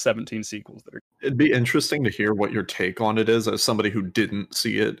about the 17 sequels that are. It'd be interesting to hear what your take on it is as somebody who didn't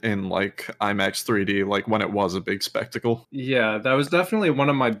see it in like IMAX 3D, like when it was a big spectacle. Yeah, that was definitely one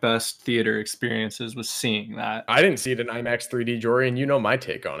of my best theater experiences, was seeing that. I didn't see it in IMAX 3D, Jory, and you know my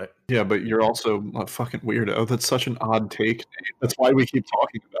take on it. Yeah, but you're also a fucking weirdo. That's such an odd take, Nate. That's why we keep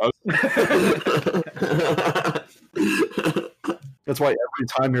talking about it. That's why every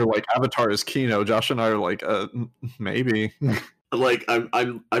time you're like, Avatar is Kino, Josh and I are like, maybe. Like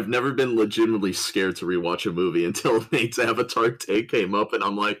I've never been legitimately scared to rewatch a movie until Nate's Avatar take came up, and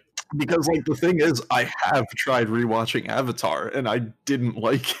I'm like, because like the thing is, I have tried rewatching Avatar and I didn't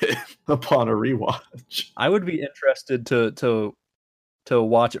like it upon a rewatch. I would be interested to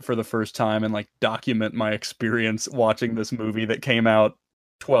watch it for the first time and like document my experience watching this movie that came out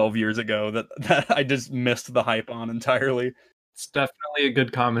 12 years ago that I just missed the hype on entirely. It's definitely a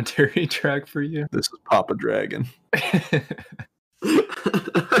good commentary track for you. This is Papa Dragon.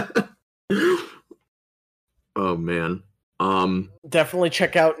 oh man. Definitely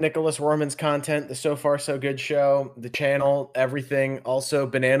check out Nicholas Roman's content, the So Far So Good show, the channel, everything. Also,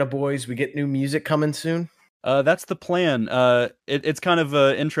 Banana Boys, we get new music coming soon. That's the plan. It's kind of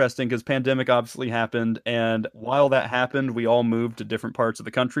interesting because pandemic obviously happened, and while that happened, we all moved to different parts of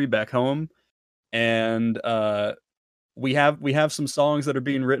the country back home, and we have some songs that are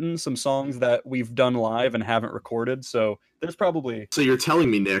being written, some songs that we've done live and haven't recorded. So there's probably. So you're telling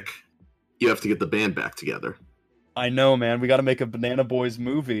me, Nick, you have to get the band back together. I know, man. We got to make a Banana Boys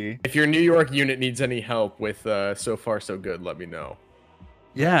movie. If your New York unit needs any help with So Far So Good, let me know.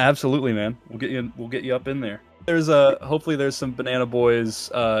 Yeah, absolutely, man. We'll get you up in there. There's hopefully there's some Banana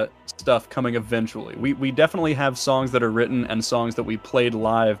Boys stuff coming eventually. We definitely have songs that are written and songs that we played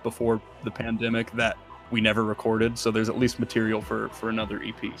live before the pandemic that we never recorded. So there's at least material for another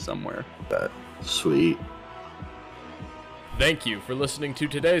EP somewhere. Sweet. Thank you for listening to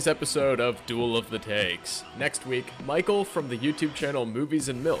today's episode of Duel of the Takes. Next week, Michael from the YouTube channel Movies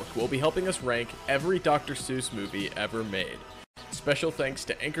and Milk will be helping us rank every Dr. Seuss movie ever made. Special thanks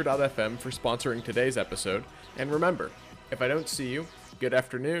to Anchor.fm for sponsoring today's episode, and remember, if I don't see you, good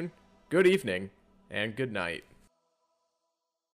afternoon, good evening, and good night.